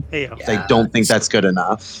inspiration. Hey, because I don't think that's good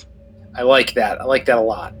enough. I like that. I like that a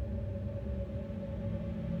lot.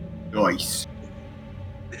 Nice.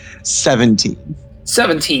 17.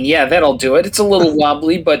 17, yeah, that'll do it. It's a little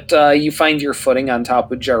wobbly, but you find your footing on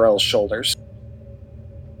top of Jarrell's shoulders.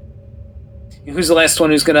 Who's the last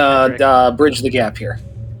one who's going to bridge the gap here?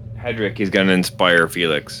 Hedrick is gonna inspire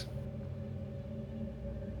Felix.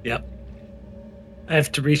 Yep. I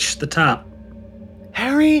have to reach the top.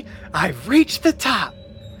 Harry, I've reached the top.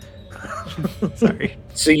 Sorry.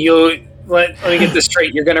 So let me get this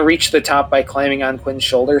straight. You're going to reach the top by climbing on Quinn's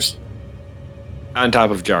shoulders? On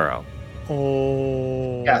top of Jarl.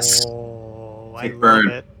 Oh. Yes. I Take love burn.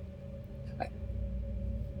 it.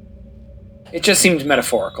 It just seemed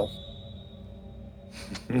metaphorical.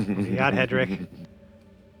 You got Hedrick.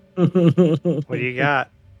 What do you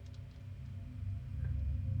got?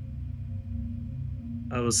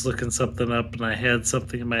 I was looking something up and I had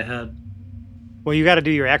something in my head. Well, you got to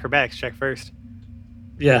do your acrobatics check first.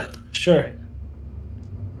 Yeah, sure.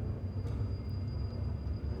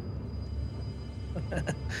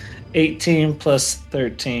 $18 plus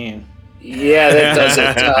 13. Yeah, that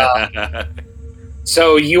does it.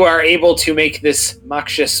 So you are able to make this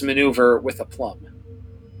Moxious maneuver with a plum.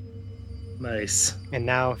 Nice. And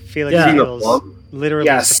now Felix Yeah. feels literally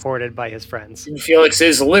Yes. supported by his friends. And Felix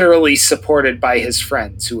is literally supported by his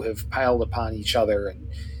friends who have piled upon each other and,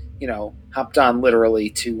 hopped on literally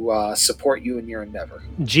to support you in your endeavor.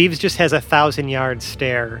 Jeeves just has 1,000-yard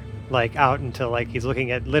stare, out until he's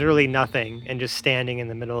looking at literally nothing and just standing in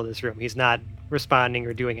the middle of this room. He's not responding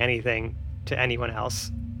or doing anything to anyone else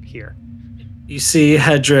here. You see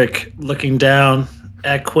Hedrick looking down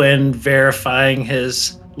at Quinn, verifying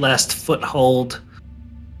his last foothold.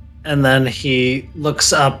 And then he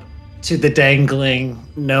looks up to the dangling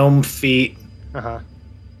gnome feet Uh-huh.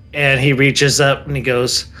 and he reaches up and he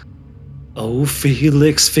goes, "Oh,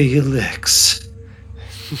 Felix, Felix."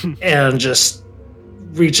 And just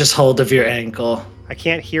reaches hold of your ankle. I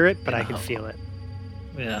can't hear it, but I can feel it.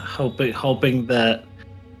 Yeah, hoping that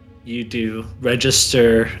you do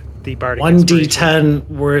register The bardic inspiration.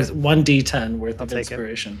 1d10 worth I'll of take it.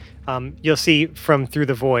 inspiration. You'll see from through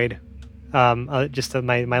the void,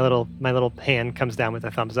 my little hand comes down with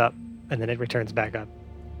a thumbs up, and then it returns back up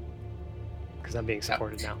because I'm being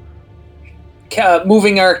supported now.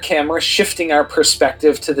 Moving our camera, shifting our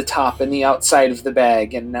perspective to the top and the outside of the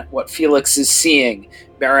bag, and what Felix is seeing,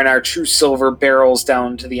 bearing our true silver barrels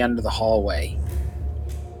down to the end of the hallway.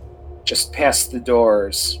 Just past the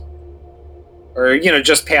doors. Or,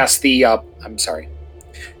 just past the,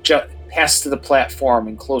 past the platform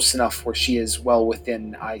and close enough where she is well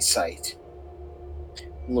within eyesight.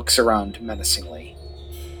 Looks around menacingly.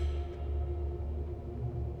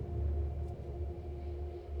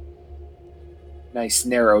 Nice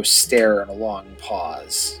narrow stare and a long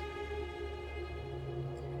pause.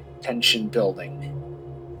 Tension building.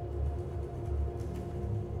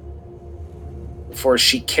 Before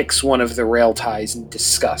she kicks one of the rail ties in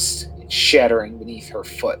disgust, it's shattering beneath her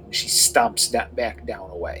foot, and she stomps that back down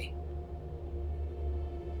away.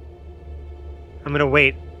 I'm gonna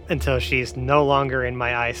wait until she's no longer in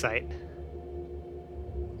my eyesight.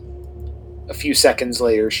 A few seconds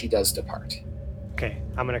later, she does depart. Okay,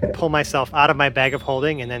 I'm gonna pull myself out of my bag of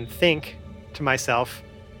holding and then think to myself,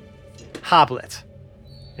 Hoblet,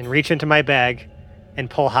 and reach into my bag and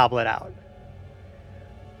pull Hoblet out.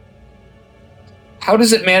 How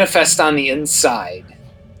does it manifest on the inside?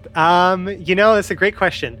 That's a great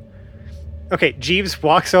question. Okay, Jeeves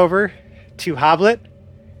walks over to Hoblet,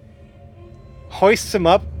 hoists him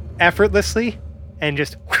up effortlessly, and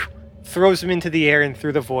just throws him into the air and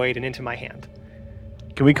through the void and into my hand.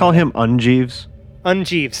 Can we call him Unjeeves?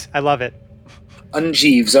 Unjeeves, I love it.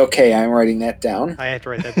 Unjeeves. Okay, I'm writing that down. I have to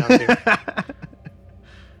write that down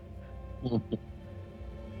too.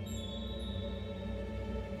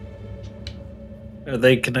 Are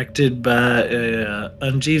they connected by a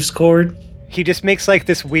Unjeeves cord? He just makes like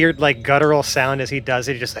this weird like guttural sound as he does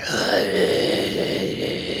it. He just like,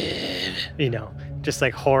 just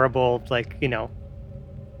like horrible, like,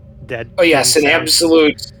 dead. Oh yes, an sound.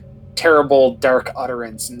 absolute terrible dark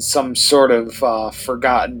utterance in some sort of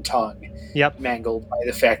forgotten tongue. Yep. Mangled by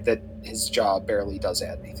the fact that his jaw barely does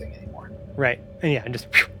add anything anymore. Right. And yeah, and just.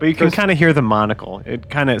 But you can kind of hear the monocle. It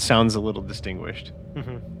kind of sounds a little distinguished.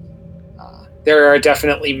 Mm-hmm. There are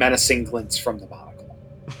definitely menacing glints from the monocle.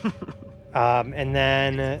 And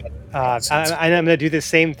then I'm going to do the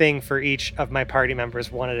same thing for each of my party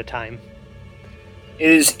members one at a time.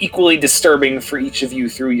 It is equally disturbing for each of you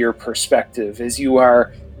through your perspective as you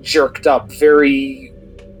are jerked up very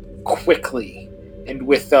quickly and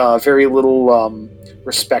with very little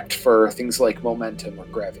respect for things like momentum or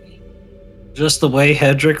gravity. Just the way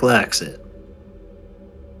Hedrick lacks it.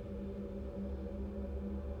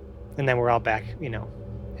 And then we're all back, in the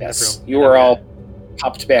Yes, room. you are all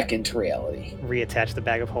popped back into reality. Reattach the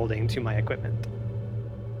bag of holding to my equipment.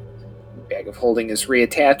 Bag of holding is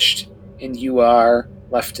reattached, and you are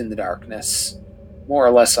left in the darkness, more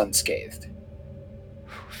or less unscathed.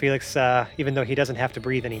 Felix, even though he doesn't have to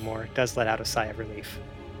breathe anymore, does let out a sigh of relief.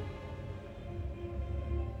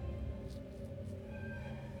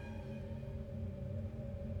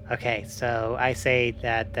 Okay, so I say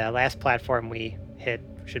that the last platform we hit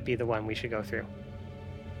should be the one we should go through.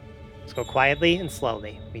 Let's go quietly and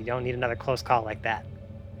slowly. We don't need another close call like that.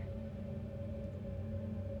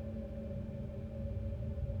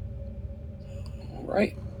 All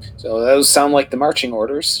right. So those sound like the marching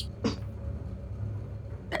orders.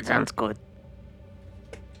 That sounds good.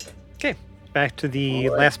 Okay, back to the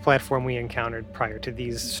All right. last platform we encountered prior to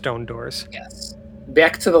these stone doors. Yes.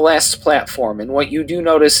 Back to the last platform, and what you do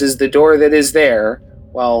notice is the door that is there,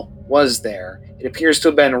 was there. It appears to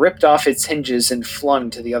have been ripped off its hinges and flung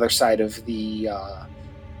to the other side of the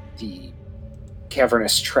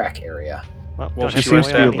cavernous track area. Well, Well, don't It she you seems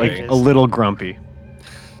was to oil be the like hinges? a little grumpy.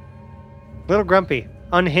 Little grumpy.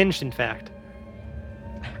 Unhinged, in fact.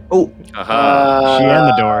 Oh, Aha. She and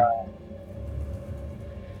the door.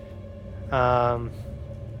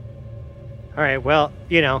 Alright, well,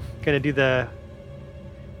 gonna do the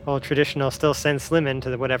whole traditional still send Slim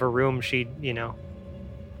into whatever room she,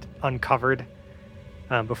 uncovered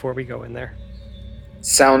before we go in there.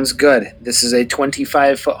 Sounds good. This is a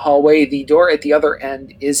 25-foot hallway. The door at the other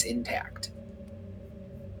end is intact.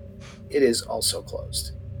 It is also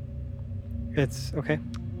closed. It's okay.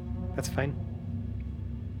 That's fine.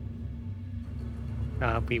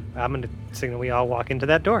 I'm gonna signal we all walk into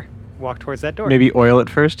that door. Walk towards that door. Maybe oil it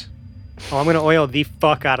first. Oh, I'm gonna oil the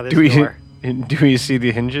fuck out of this Do we door. do we see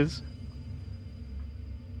the hinges?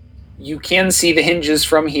 You can see the hinges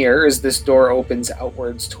from here as this door opens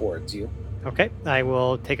outwards towards you. Okay, I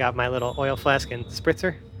will take out my little oil flask and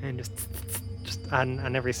spritzer and just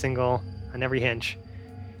on every hinge,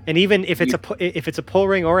 and even if it's a pull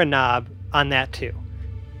ring or a knob on that too,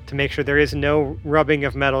 to make sure there is no rubbing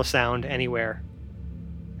of metal sound anywhere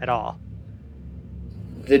at all.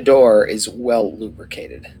 The door is well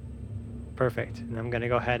lubricated. Perfect. And I'm gonna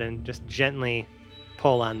go ahead and just gently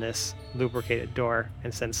pull on this lubricated door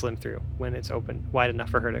and send Slim through when it's open wide enough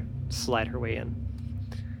for her to slide her way in.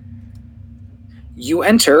 You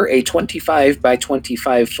enter a 25 by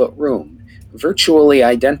 25 foot room, virtually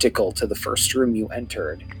identical to the first room you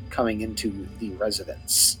entered coming into the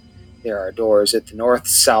residence. There are doors at the north,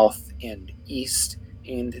 south, and east,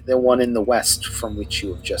 and the one in the west from which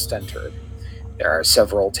you have just entered. There are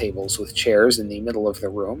several tables with chairs in the middle of the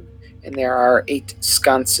room, and there are 8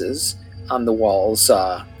 sconces on the walls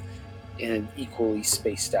and equally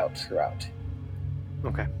spaced out throughout.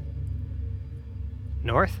 Okay.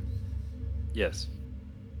 North? Yes.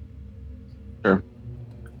 All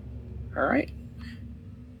right.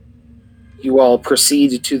 You all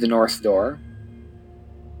proceed to the north door,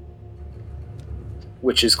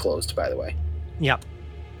 which is closed, by the way. Yep.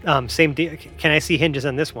 Same deal. Can I see hinges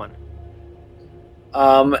on this one?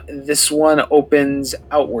 This one opens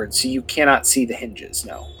outward, so you cannot see the hinges,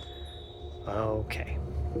 no. Okay.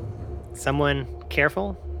 Someone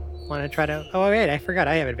careful? Want to try to... Oh, wait, I forgot.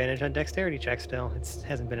 I have advantage on dexterity check still. It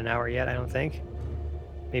hasn't been an hour yet, I don't think.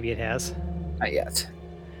 Maybe it has. Not yet.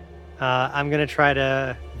 I'm going to try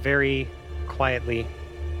to very quietly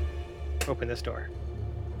open this door.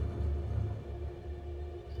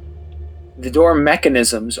 The door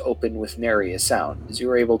mechanisms open with nary a sound, as you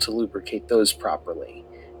are able to lubricate those properly.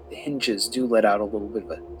 The hinges do let out a little bit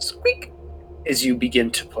of a squeak as you begin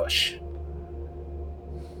to push.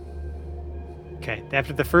 Okay,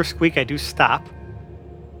 after the first squeak, I do stop.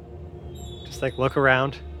 Just like look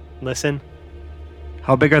around, listen.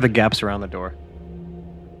 How big are the gaps around the door?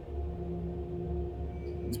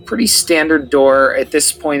 It's a pretty standard door. At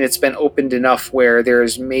this point, it's been opened enough where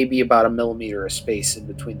there's maybe about 1 millimeter of space in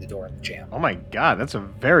between the door and the jamb. Oh my god, that's a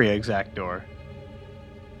very exact door.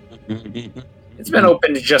 It's been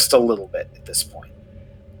opened just a little bit at this point.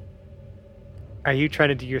 Are you trying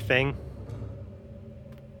to do your thing,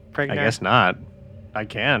 Pregnar? I guess not. I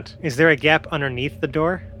can't. Is there a gap underneath the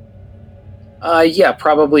door? Yeah,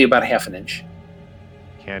 probably about 1/2 inch.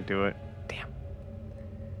 Can't do it.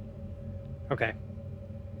 Okay.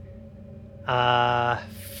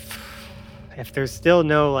 If there's still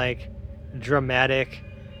no like dramatic...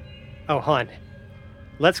 Oh, hold on.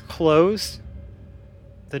 Let's close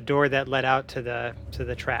the door that led out to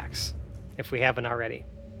the tracks, if we haven't already.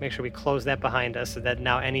 Make sure we close that behind us so that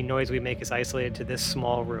now any noise we make is isolated to this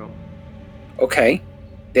small room. Okay.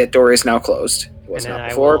 That door is now closed. It was And then not I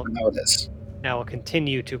before, will- but now it is. Now we'll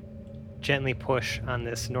continue to gently push on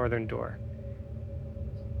this northern door.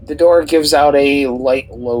 The door gives out a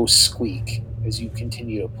light, low squeak as you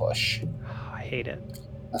continue to push. Oh, I hate it.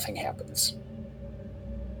 Nothing happens.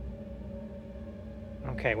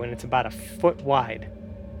 Okay, when it's about 1 foot wide,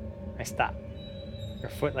 I stop. Or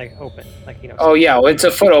foot like open, like, you know. Oh yeah, well, it's a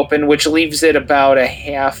foot open, which leaves it about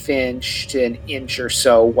 1/2 inch to 1 inch or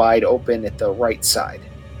so wide open at the right side.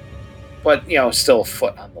 But, still a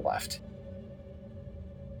foot on the left.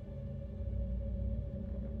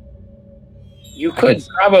 You could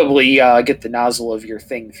probably get the nozzle of your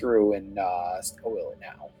thing through and oil it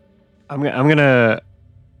now. I'm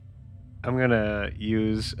gonna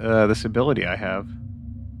use this ability I have.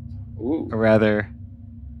 Ooh. Or rather,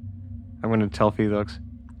 I'm gonna tell Felix.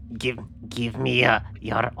 Give me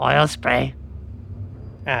your oil spray.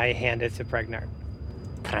 I hand it to Pregnar.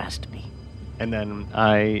 Trust me. And then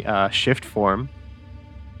I shift form,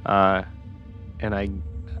 and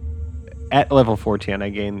at level 14 I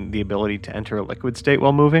gain the ability to enter a liquid state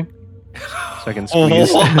while moving, so I can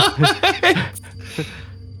squeeze.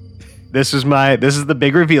 This is the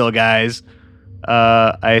big reveal, guys.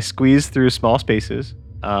 I squeeze through small spaces,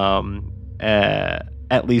 at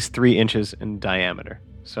least 3 inches in diameter.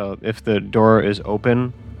 So if the door is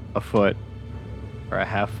open, a foot or a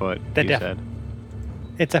 1/2 foot, said.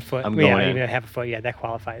 It's a foot. I'm Yeah, going in. even 1/2 foot. Yeah, that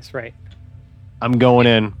qualifies, right? I'm going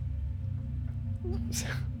in.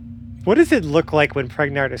 What does it look like when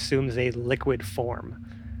Pregnard assumes a liquid form?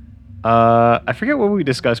 I forget what we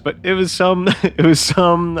discussed, but it was something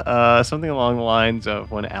along the lines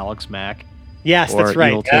of when Alex Mack, Yes, or that's right.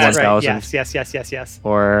 Evil That's right. 2000. Yes.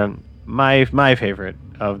 or my favorite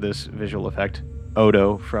of this visual effect,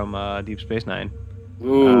 Odo from Deep Space Nine.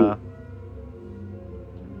 Ooh.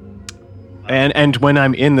 And when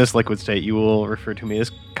I'm in this liquid state, you will refer to me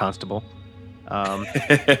as Constable.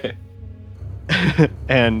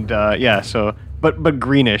 And but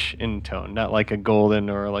greenish in tone, not like a golden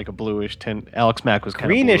or like a bluish tint. Alex Mack was kind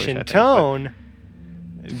Greenish of bluish, in I think, but- tone.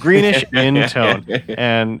 greenish in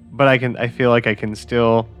tone, but I feel like I can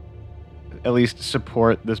still at least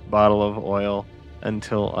support this bottle of oil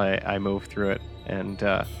until I move through it, and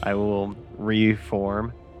I will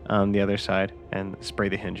reform on the other side and spray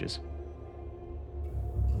the hinges.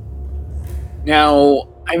 Now,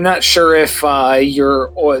 I'm not sure if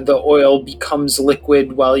the oil becomes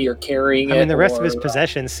liquid while you're carrying it. I mean, the rest of his or-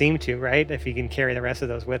 possessions seem to, right? If he can carry the rest of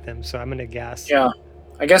those with him, so I'm gonna guess. Yeah,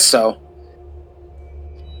 I guess so.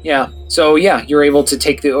 Yeah, so you're able to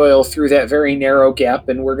take the oil through that very narrow gap,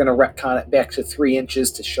 and we're going to retcon it back to 3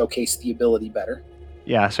 inches to showcase the ability better.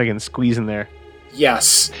 Yeah, so I can squeeze in there.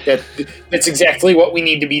 Yes, that's exactly what we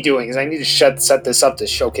need to be doing. Is I need to set this up to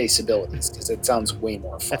showcase abilities because it sounds way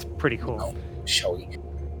more fun. That's pretty cool. Showy.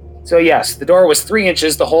 So yes, the door was 3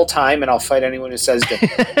 inches the whole time, and I'll fight anyone who says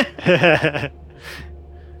different.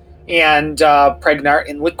 And Pregnart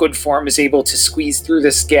in liquid form is able to squeeze through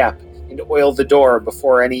this gap and oil the door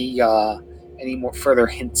before any more further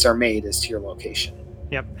hints are made as to your location.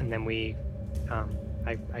 Yep, and then we,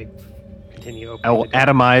 I continue I opening will the door.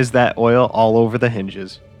 atomize that oil all over the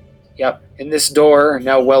hinges. Yep. And this door,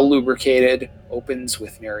 now well lubricated, opens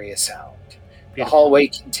with nary a sound. The Beautiful. hallway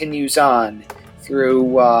continues on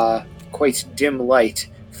through quite dim light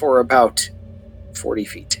for about 40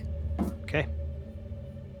 feet. Okay.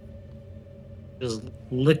 Just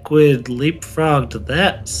liquid leapfrogged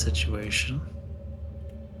that situation.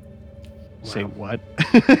 Say Wow.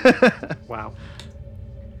 what? Wow.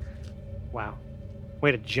 Wow.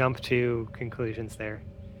 Way to jump to conclusions there.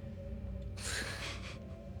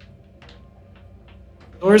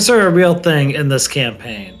 Doors are a real thing in this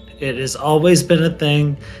campaign. It has always been a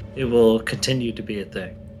thing. It will continue to be a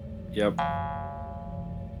thing. Yep.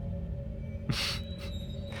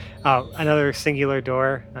 Oh, another singular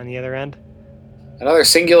door on the other end. Another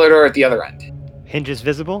singular door at the other end. Hinges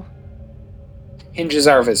visible. Hinges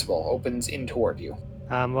are visible, opens in toward you.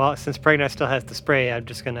 Well, since Pregnar still has the spray, I'm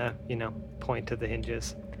just gonna, point to the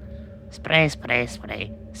hinges. Spray, spray,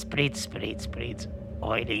 spray. Spritz, spritz, spritz.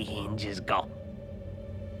 Oily hinges go.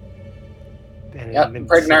 And Yep, then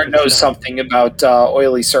Pregnar simply knows stone. something about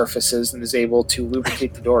oily surfaces and is able to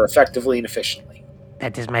lubricate the door effectively and efficiently.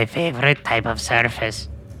 That is my favorite type of surface.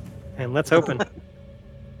 And let's open.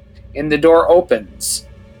 And the door opens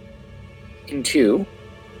into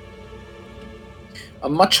a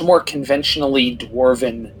much more conventionally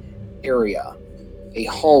dwarven area. A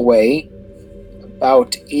hallway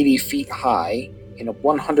about 80 feet high and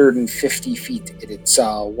 150 feet at its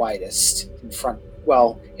widest in front.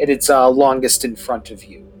 Well, at its longest in front of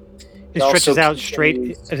you. It also stretches out straight.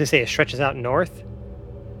 continues- As I say, it stretches out north.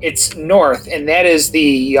 It's north, and that is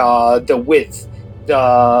the width.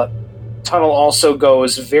 The tunnel also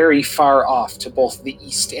goes very far off to both the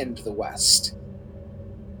east and the west.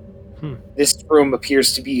 This room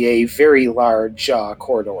appears to be a very large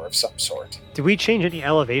corridor of some sort. Did we change any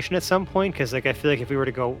elevation at some point? Because I feel like if we were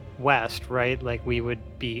to go west, right, we would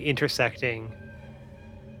be intersecting.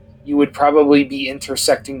 You would probably be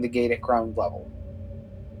intersecting the gate at ground level.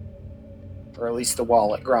 Or at least the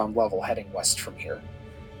wall at ground level heading west from here.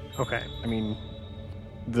 Okay. I mean,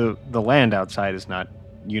 the land outside is not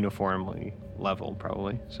uniformly level,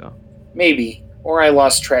 probably. So Maybe. Or I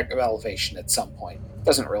lost track of elevation at some point.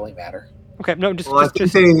 Doesn't really matter. Okay. No, just Well, I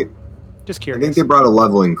just, think just I curious. think they brought a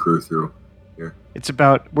leveling crew through.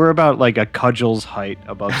 we're about like a cudgel's height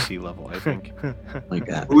above sea level, I think. Like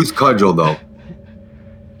that. Who's cudgel though?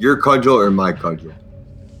 Your cudgel or my cudgel?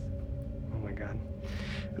 Oh my god.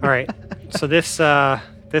 All right. So this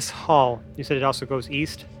hall, you said it also goes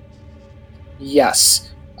east.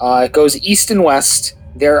 Yes. It goes east and west.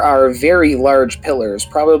 There are very large pillars,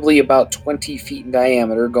 probably about 20 feet in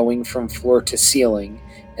diameter, going from floor to ceiling,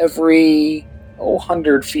 every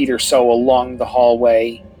 100 feet or so along the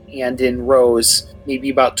hallway, and in rows, maybe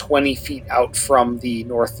about 20 feet out from the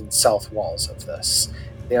north and south walls of this.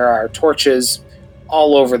 There are torches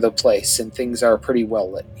all over the place, and things are pretty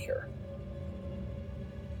well lit here.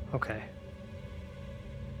 Okay.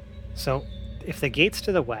 So, if the gate's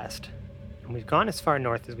to the west, and we've gone as far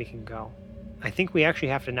north as we can go, I think we actually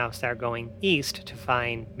have to now start going east to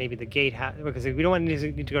find maybe the gatehouse, because we don't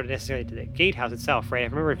need to go necessarily to the gatehouse itself, right? I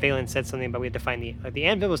remember Valen said something about we had to find the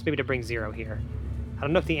anvil was maybe to bring 0 here. I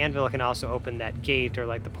don't know if the anvil can also open that gate or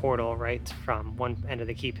like the portal, right, from one end of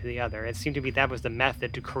the keep to the other. It seemed to be that was the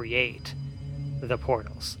method to create the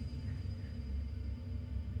portals.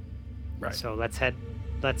 Right. So let's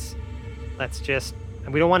just.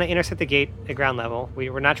 And we don't want to intersect the gate at ground level.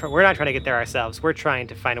 We're not trying to get there ourselves. We're trying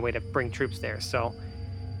to find a way to bring troops there. So,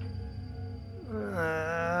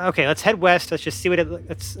 okay, let's head west. Let's just see what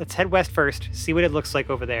let's head west first. See what it looks like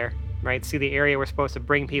over there, right? See the area we're supposed to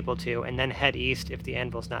bring people to, and then head east if the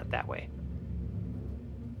anvil's not that way.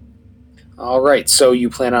 All right, so you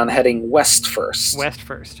plan on heading west first. West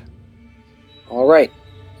first. All right.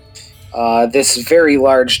 This very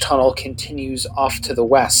large tunnel continues off to the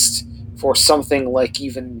west for something like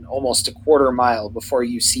even almost a quarter mile before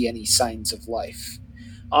you see any signs of life.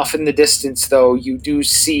 Off in the distance, though, you do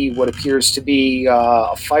see what appears to be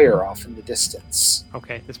a fire off in the distance.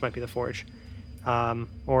 Okay, this might be the forge,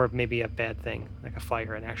 or maybe a bad thing, like a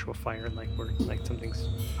fire, an actual fire, like something's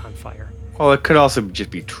on fire. Well, it could also just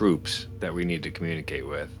be troops that we need to communicate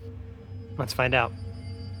with. Let's find out.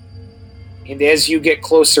 And as you get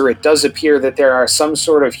closer, it does appear that there are some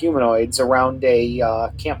sort of humanoids around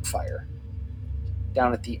a campfire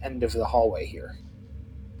down at the end of the hallway here.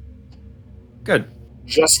 Good.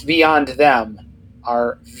 Just beyond them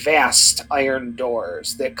are vast iron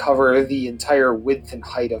doors that cover the entire width and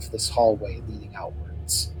height of this hallway leading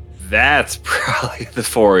outwards. That's probably the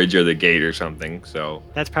forge or the gate or something. So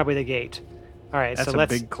That's probably the gate. All right, That's so a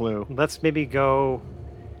big clue. let's maybe go.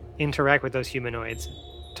 interact with those humanoids,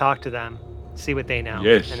 talk to them, see what they know,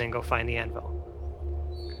 Yes. and then go find the anvil.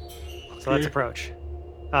 So let's approach.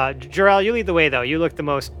 Jarrell, you lead the way though. You look the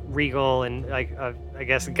most regal and like I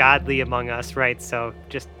guess godly among us, right? So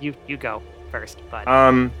just you go first, bud.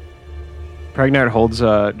 Pregnart holds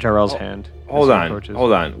Jarrell's hand. as Hold he on. approaches.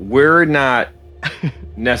 Hold on. We're not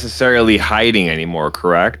necessarily hiding anymore,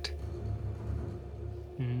 correct?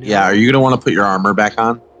 Yeah, are you gonna want to put your armor back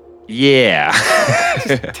on? Yeah.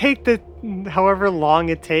 Take the however long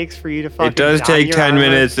it takes for you to fucking It does don take your 10 armor.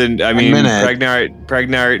 minutes, and I 10 mean, minutes.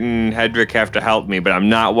 Pregnart and Hedrick have to help me, but I'm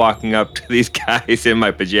not walking up to these guys in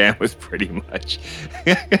my pajamas, pretty much.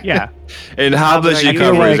 Yeah. And Hoblet, Hoblet are should you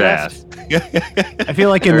cover his dressed? ass. I feel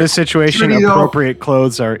like in this situation, You know- appropriate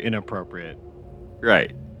clothes are inappropriate.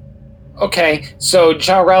 Right. Okay, so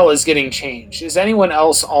Jarrell is getting changed. Is anyone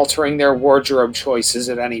else altering their wardrobe choices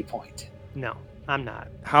at any point? No, I'm not.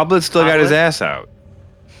 Hoblet still got his Hoblet? ass out.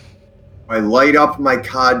 I light up my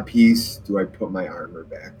cod piece. Do I put my armor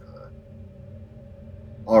back on?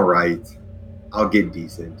 All right. I'll get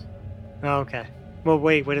decent. Oh, okay. Well,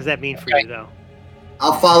 wait. What does that mean for Okay. you, though?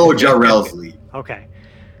 I'll follow Jarrell's lead. Okay.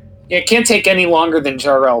 Yeah, it can't take any longer than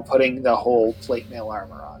Jarrell putting the whole plate mail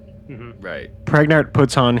armor on. hmm Right. Pregnart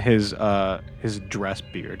puts on his dress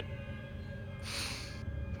beard.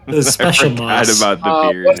 The special I forgot moss. about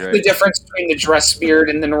the beard, What's right? the difference between the dress beard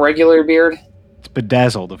and the regular beard? It's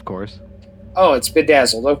bedazzled, of course. Oh, it's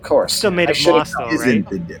bedazzled, of course. Still made I of should've moss, though, known. right? Isn't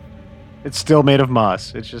the difference? It's still made of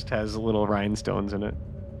moss. It just has little rhinestones in it.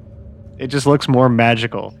 It just looks more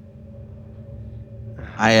magical.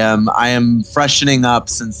 I am freshening up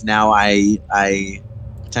since now I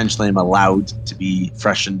potentially am allowed to be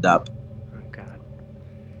freshened up. Oh,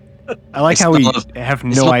 God. I like I how we still have- have I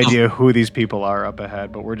no still have- idea who these people are up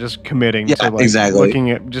ahead, but we're just committing Yeah, to like exactly.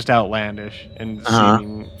 looking at just outlandish and Uh-huh.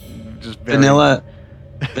 seeming just very Vanilla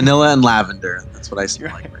and lavender. That's what I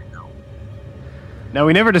smell like right now. Now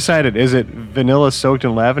we never decided, is it vanilla soaked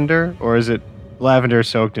in lavender or is it lavender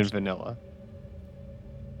soaked in vanilla?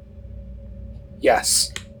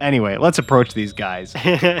 Yes. Anyway, let's approach these guys.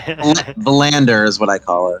 Valander is what I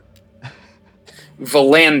call it.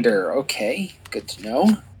 Valander, okay. Good to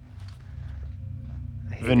know.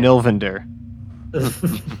 Vanilvander.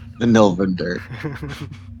 The Nilvander.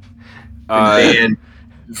 And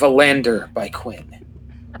Valander by Quinn.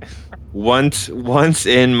 Once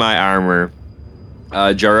in my armor,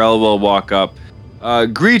 Jarrell will walk up.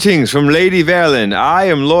 Greetings from Lady Verlin. I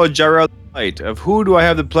am Lord Jarrell Light. Of who do I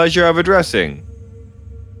have the pleasure of addressing?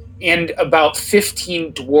 And about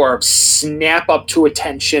 15 dwarves snap up to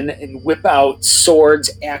attention and whip out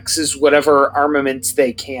swords, axes, whatever armaments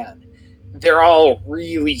they can. They're all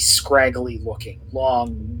really scraggly looking,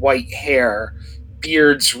 long white hair,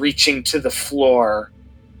 beards reaching to the floor,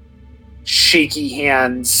 shaky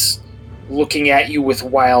hands looking at you with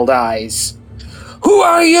wild eyes. Who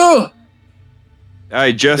are you?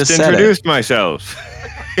 I just Just said it. introduced myself.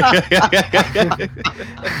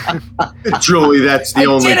 truly, that's the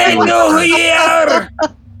only Didn't thing. know who you are.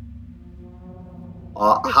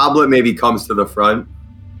 Hoblet maybe comes to the front.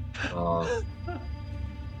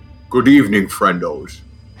 Good evening, friendos.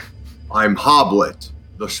 I'm Hoblet,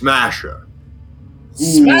 the Smasher.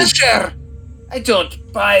 Smasher! I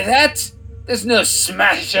don't buy that. There's no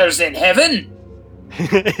smashers in heaven.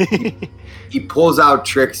 He pulls out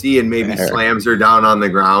Trixie and maybe Fair. slams her down on the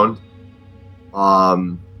ground.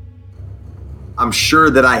 I'm sure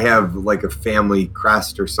that I have like a family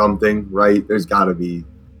crest or something, right? There's got to be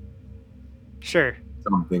Sure.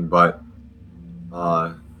 something, but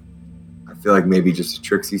I feel like maybe just a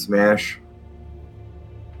Trixie smash.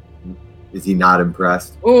 Is he not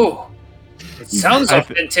impressed? Ooh, it sounds I-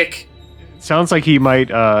 authentic. Sounds like he might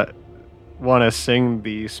want to sing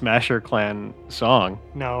the Smasher Clan song.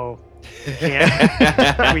 No. We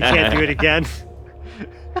can't. We can't do it again.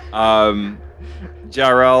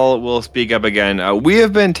 Jarrell will speak up again. We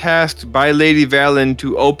have been tasked by Lady Verlin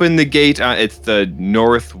to open the gate. It's the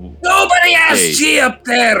north. Nobody asked Hey. G up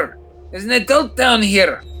there. There's an adult down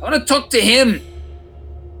here. I want to talk to him.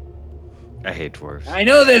 I hate dwarves. I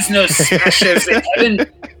know there's no smashers in heaven.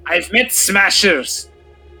 I've met smashers.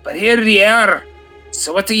 But here they are.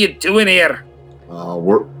 So what are you doing here?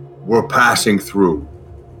 We're passing through.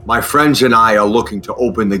 My friends and I are looking to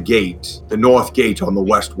open the gate, the north gate on the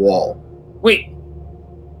west wall. Wait.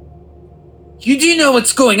 You do know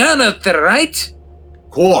what's going on out there, right? Of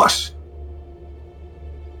course.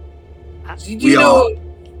 Do you know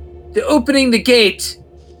the opening the gate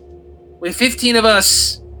with 15 of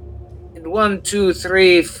us and 1, 2,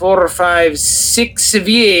 3, 4, 5, 6 of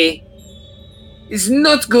ye is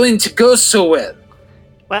not going to go so well.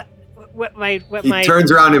 He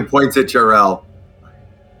turns around and points at Jarrell.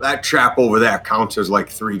 That trap over there counts as like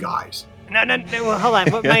 3 guys. No, well, hold on.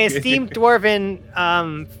 What my esteemed dwarven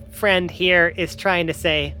friend here is trying to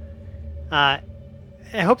say, I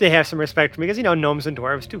hope they have some respect for me, because, gnomes and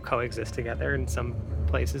dwarves do coexist together in some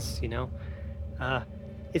places,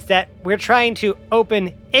 is that we're trying to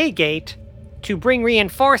open a gate to bring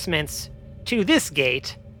reinforcements to this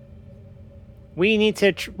gate. We need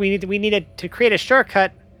to create a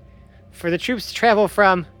shortcut for the troops to travel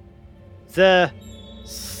from the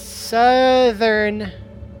southern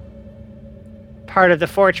part of the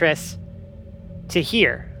fortress to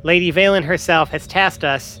here. Lady Valen herself has tasked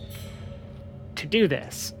us to do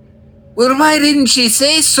this. Well, why didn't she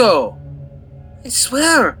say so? I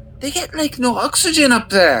swear, they get like no oxygen up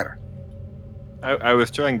there. I was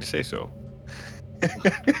trying to say so.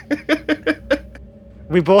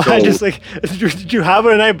 We both just did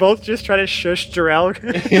Juhabit and I both just try to shush Jarrell?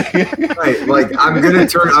 Right, like I'm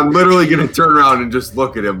literally gonna turn around and just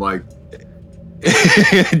look at him like,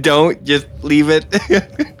 don't just leave it.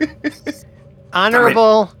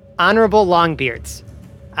 Honorable Longbeards,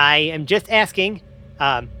 I am just asking,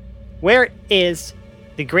 where is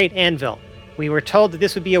the Great Anvil? We were told that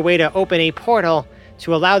this would be a way to open a portal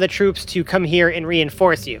to allow the troops to come here and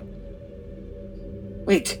reinforce you.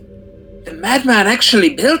 Wait, the madman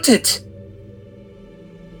actually built it.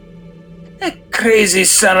 That crazy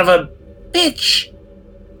son of a bitch.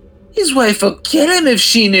 His wife will kill him if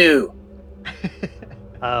she knew.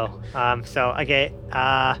 Okay,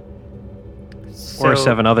 Or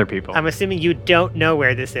 7 other people. I'm assuming you don't know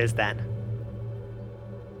where this is then.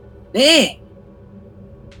 Hey!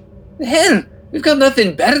 Hell, we've got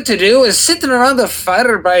nothing better to do is sitting around the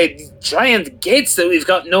fire by giant gates that we've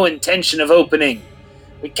got no intention of opening.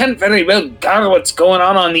 We can't very well guard what's going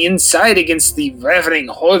on the inside against the ravening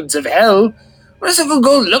hordes of hell. Let's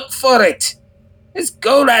go look for it. Let's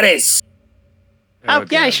go, laddies.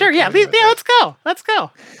 Yeah, sure, yeah. Let's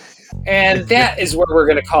go. And that is where we're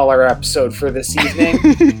going to call our episode for this evening.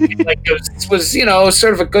 It was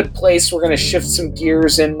sort of a good place. We're going to shift some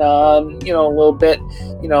gears and, a little bit,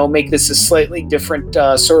 make this a slightly different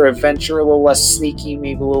sort of venture, a little less sneaky,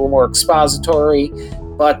 maybe a little more expository.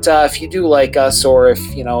 But if you do like us, or if,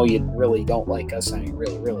 you really don't like us,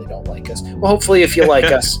 really don't like us, well, hopefully if you like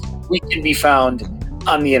us, we can be found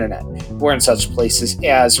on the internet. We're in such places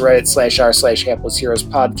as Reddit.com/r/Hapless Heroes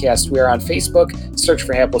Podcast. We are on Facebook. Search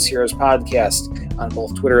for Hapless Heroes Podcast on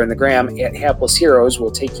both Twitter and the Gram at Hapless Heroes. Will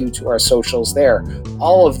take you to our socials there.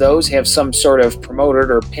 All of those have some sort of promoted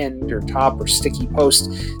or pinned or top or sticky post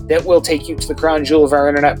that will take you to the crown jewel of our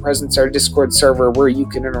internet presence, our Discord server, where you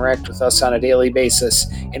can interact with us on a daily basis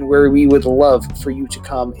and where we would love for you to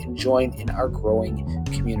come and join in our growing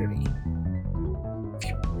community. If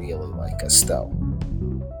you really like us, though,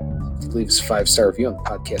 leave us a 5-star review on the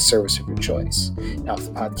podcast service of your choice. Now, if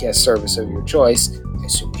the podcast service of your choice, I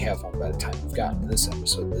assume you have one by the time you've gotten to this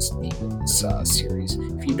episode, this deep in this series.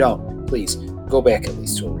 If you don't, please go back at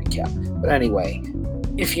least to a recap. But anyway,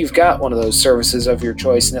 if you've got one of those services of your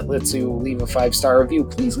choice and it lets you leave a 5-star review,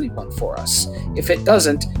 please leave one for us. If it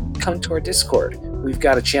doesn't, come to our Discord. We've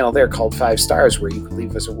got a channel there called 5 Stars where you can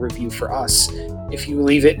leave us a review for us. If you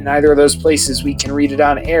leave it in either of those places, we can read it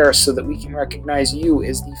on air so that we can recognize you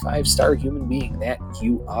as the 5-star human being that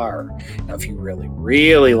you are. Now, if you really,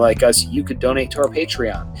 really like us, you could donate to our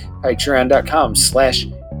Patreon,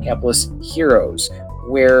 patreon.com/Hapless Heroes,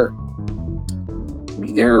 where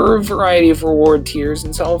there are a variety of reward tiers,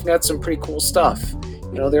 and some have got some pretty cool stuff.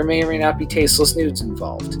 There may or may not be tasteless nudes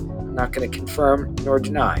involved. I'm not going to confirm nor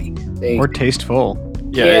deny. Or tasteful.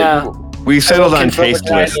 Yeah. We settled on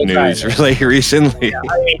tasteless news really recently. Yeah,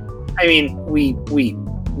 we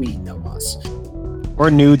know us.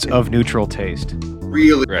 Or nudes of neutral taste.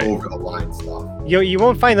 Really over the line stuff. You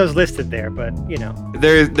won't find those listed there, but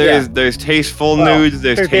There's tasteful nudes,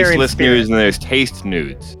 there's tasteless nudes, and there's taste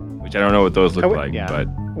nudes, which I don't know what those look like. Yeah. But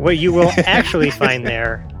what you will actually find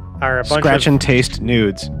there are a bunch Scratch and taste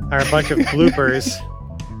nudes. Are a bunch of bloopers.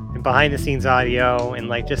 Behind the scenes audio and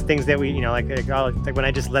just things that we like when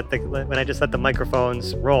I just let the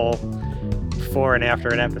microphones roll before and after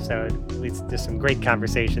an episode, leads to some great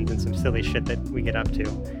conversations and some silly shit that we get up to.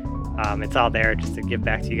 It's all there just to give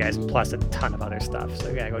back to you guys, plus a ton of other stuff,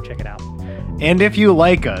 so go check it out. And if you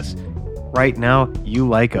like us right now, you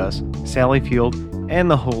like us, Sally Field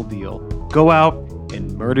and the whole deal, go out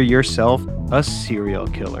and murder yourself a serial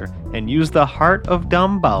killer and use the heart of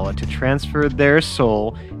Damballa to transfer their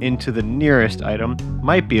soul into the nearest item.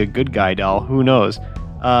 Might be a good guy doll, who knows?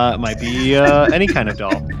 Might be any kind of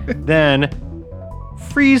doll. Then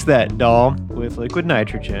freeze that doll with liquid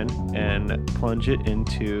nitrogen and plunge it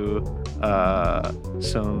into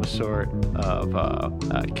some sort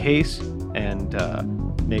of case and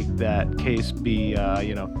make that case be,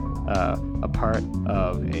 a part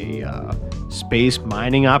of a space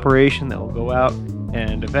mining operation that will go out,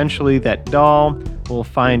 and eventually that doll will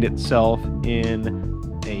find itself in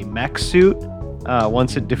a mech suit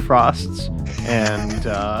once it defrosts, and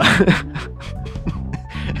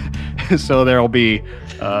so there will be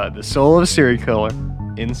the soul of a serial killer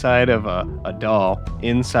inside of a doll,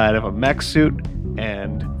 inside of a mech suit,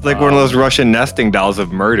 and It's like one of those Russian nesting dolls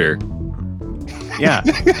of murder. yeah,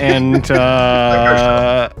 and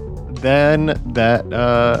then that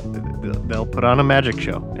they'll put on a magic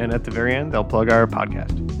show, and at the very end they'll plug our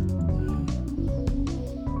podcast.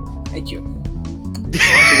 Thank you.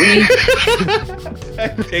 I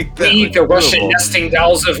think We, the Russian nesting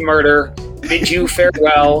dolls of murder, bid you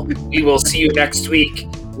farewell. We will see you next week.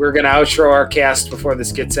 We're going to outro our cast before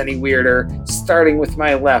this gets any weirder, starting with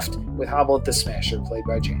my left with Hoblet the Smasher, played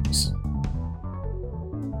by James.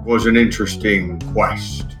 Was an interesting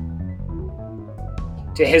quest.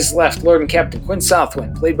 To his left, Lord and Captain Quinn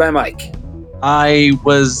Southwind, played by Mike. I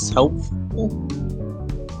was helpful.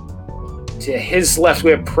 To his left,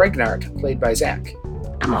 we have Pregnart, played by Zach.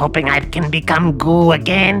 I'm hoping I can become goo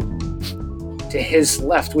again. To his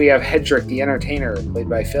left, we have Hedrick the Entertainer, played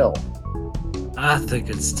by Phil. I think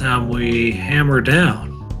it's time we hammer down.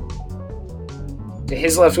 To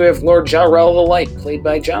his left, we have Lord Jarrell the Light, played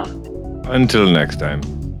by John. Until next time.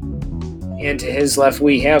 And to his left,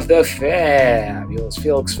 we have the fabulous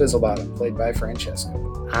Felix Fizzlebottom, played by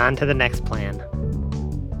Francesco. On to the next plan.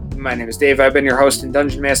 My name is Dave. I've been your host and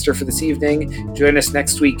Dungeon Master for this evening. Join us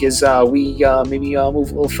next week as we maybe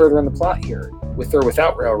move a little further in the plot here, with or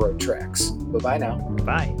without railroad tracks. Bye-bye now.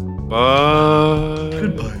 Goodbye. Bye.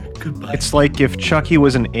 Goodbye. Goodbye. It's like if Chucky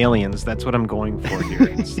was an Aliens. That's what I'm going for here.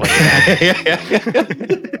 It's like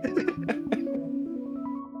Yeah.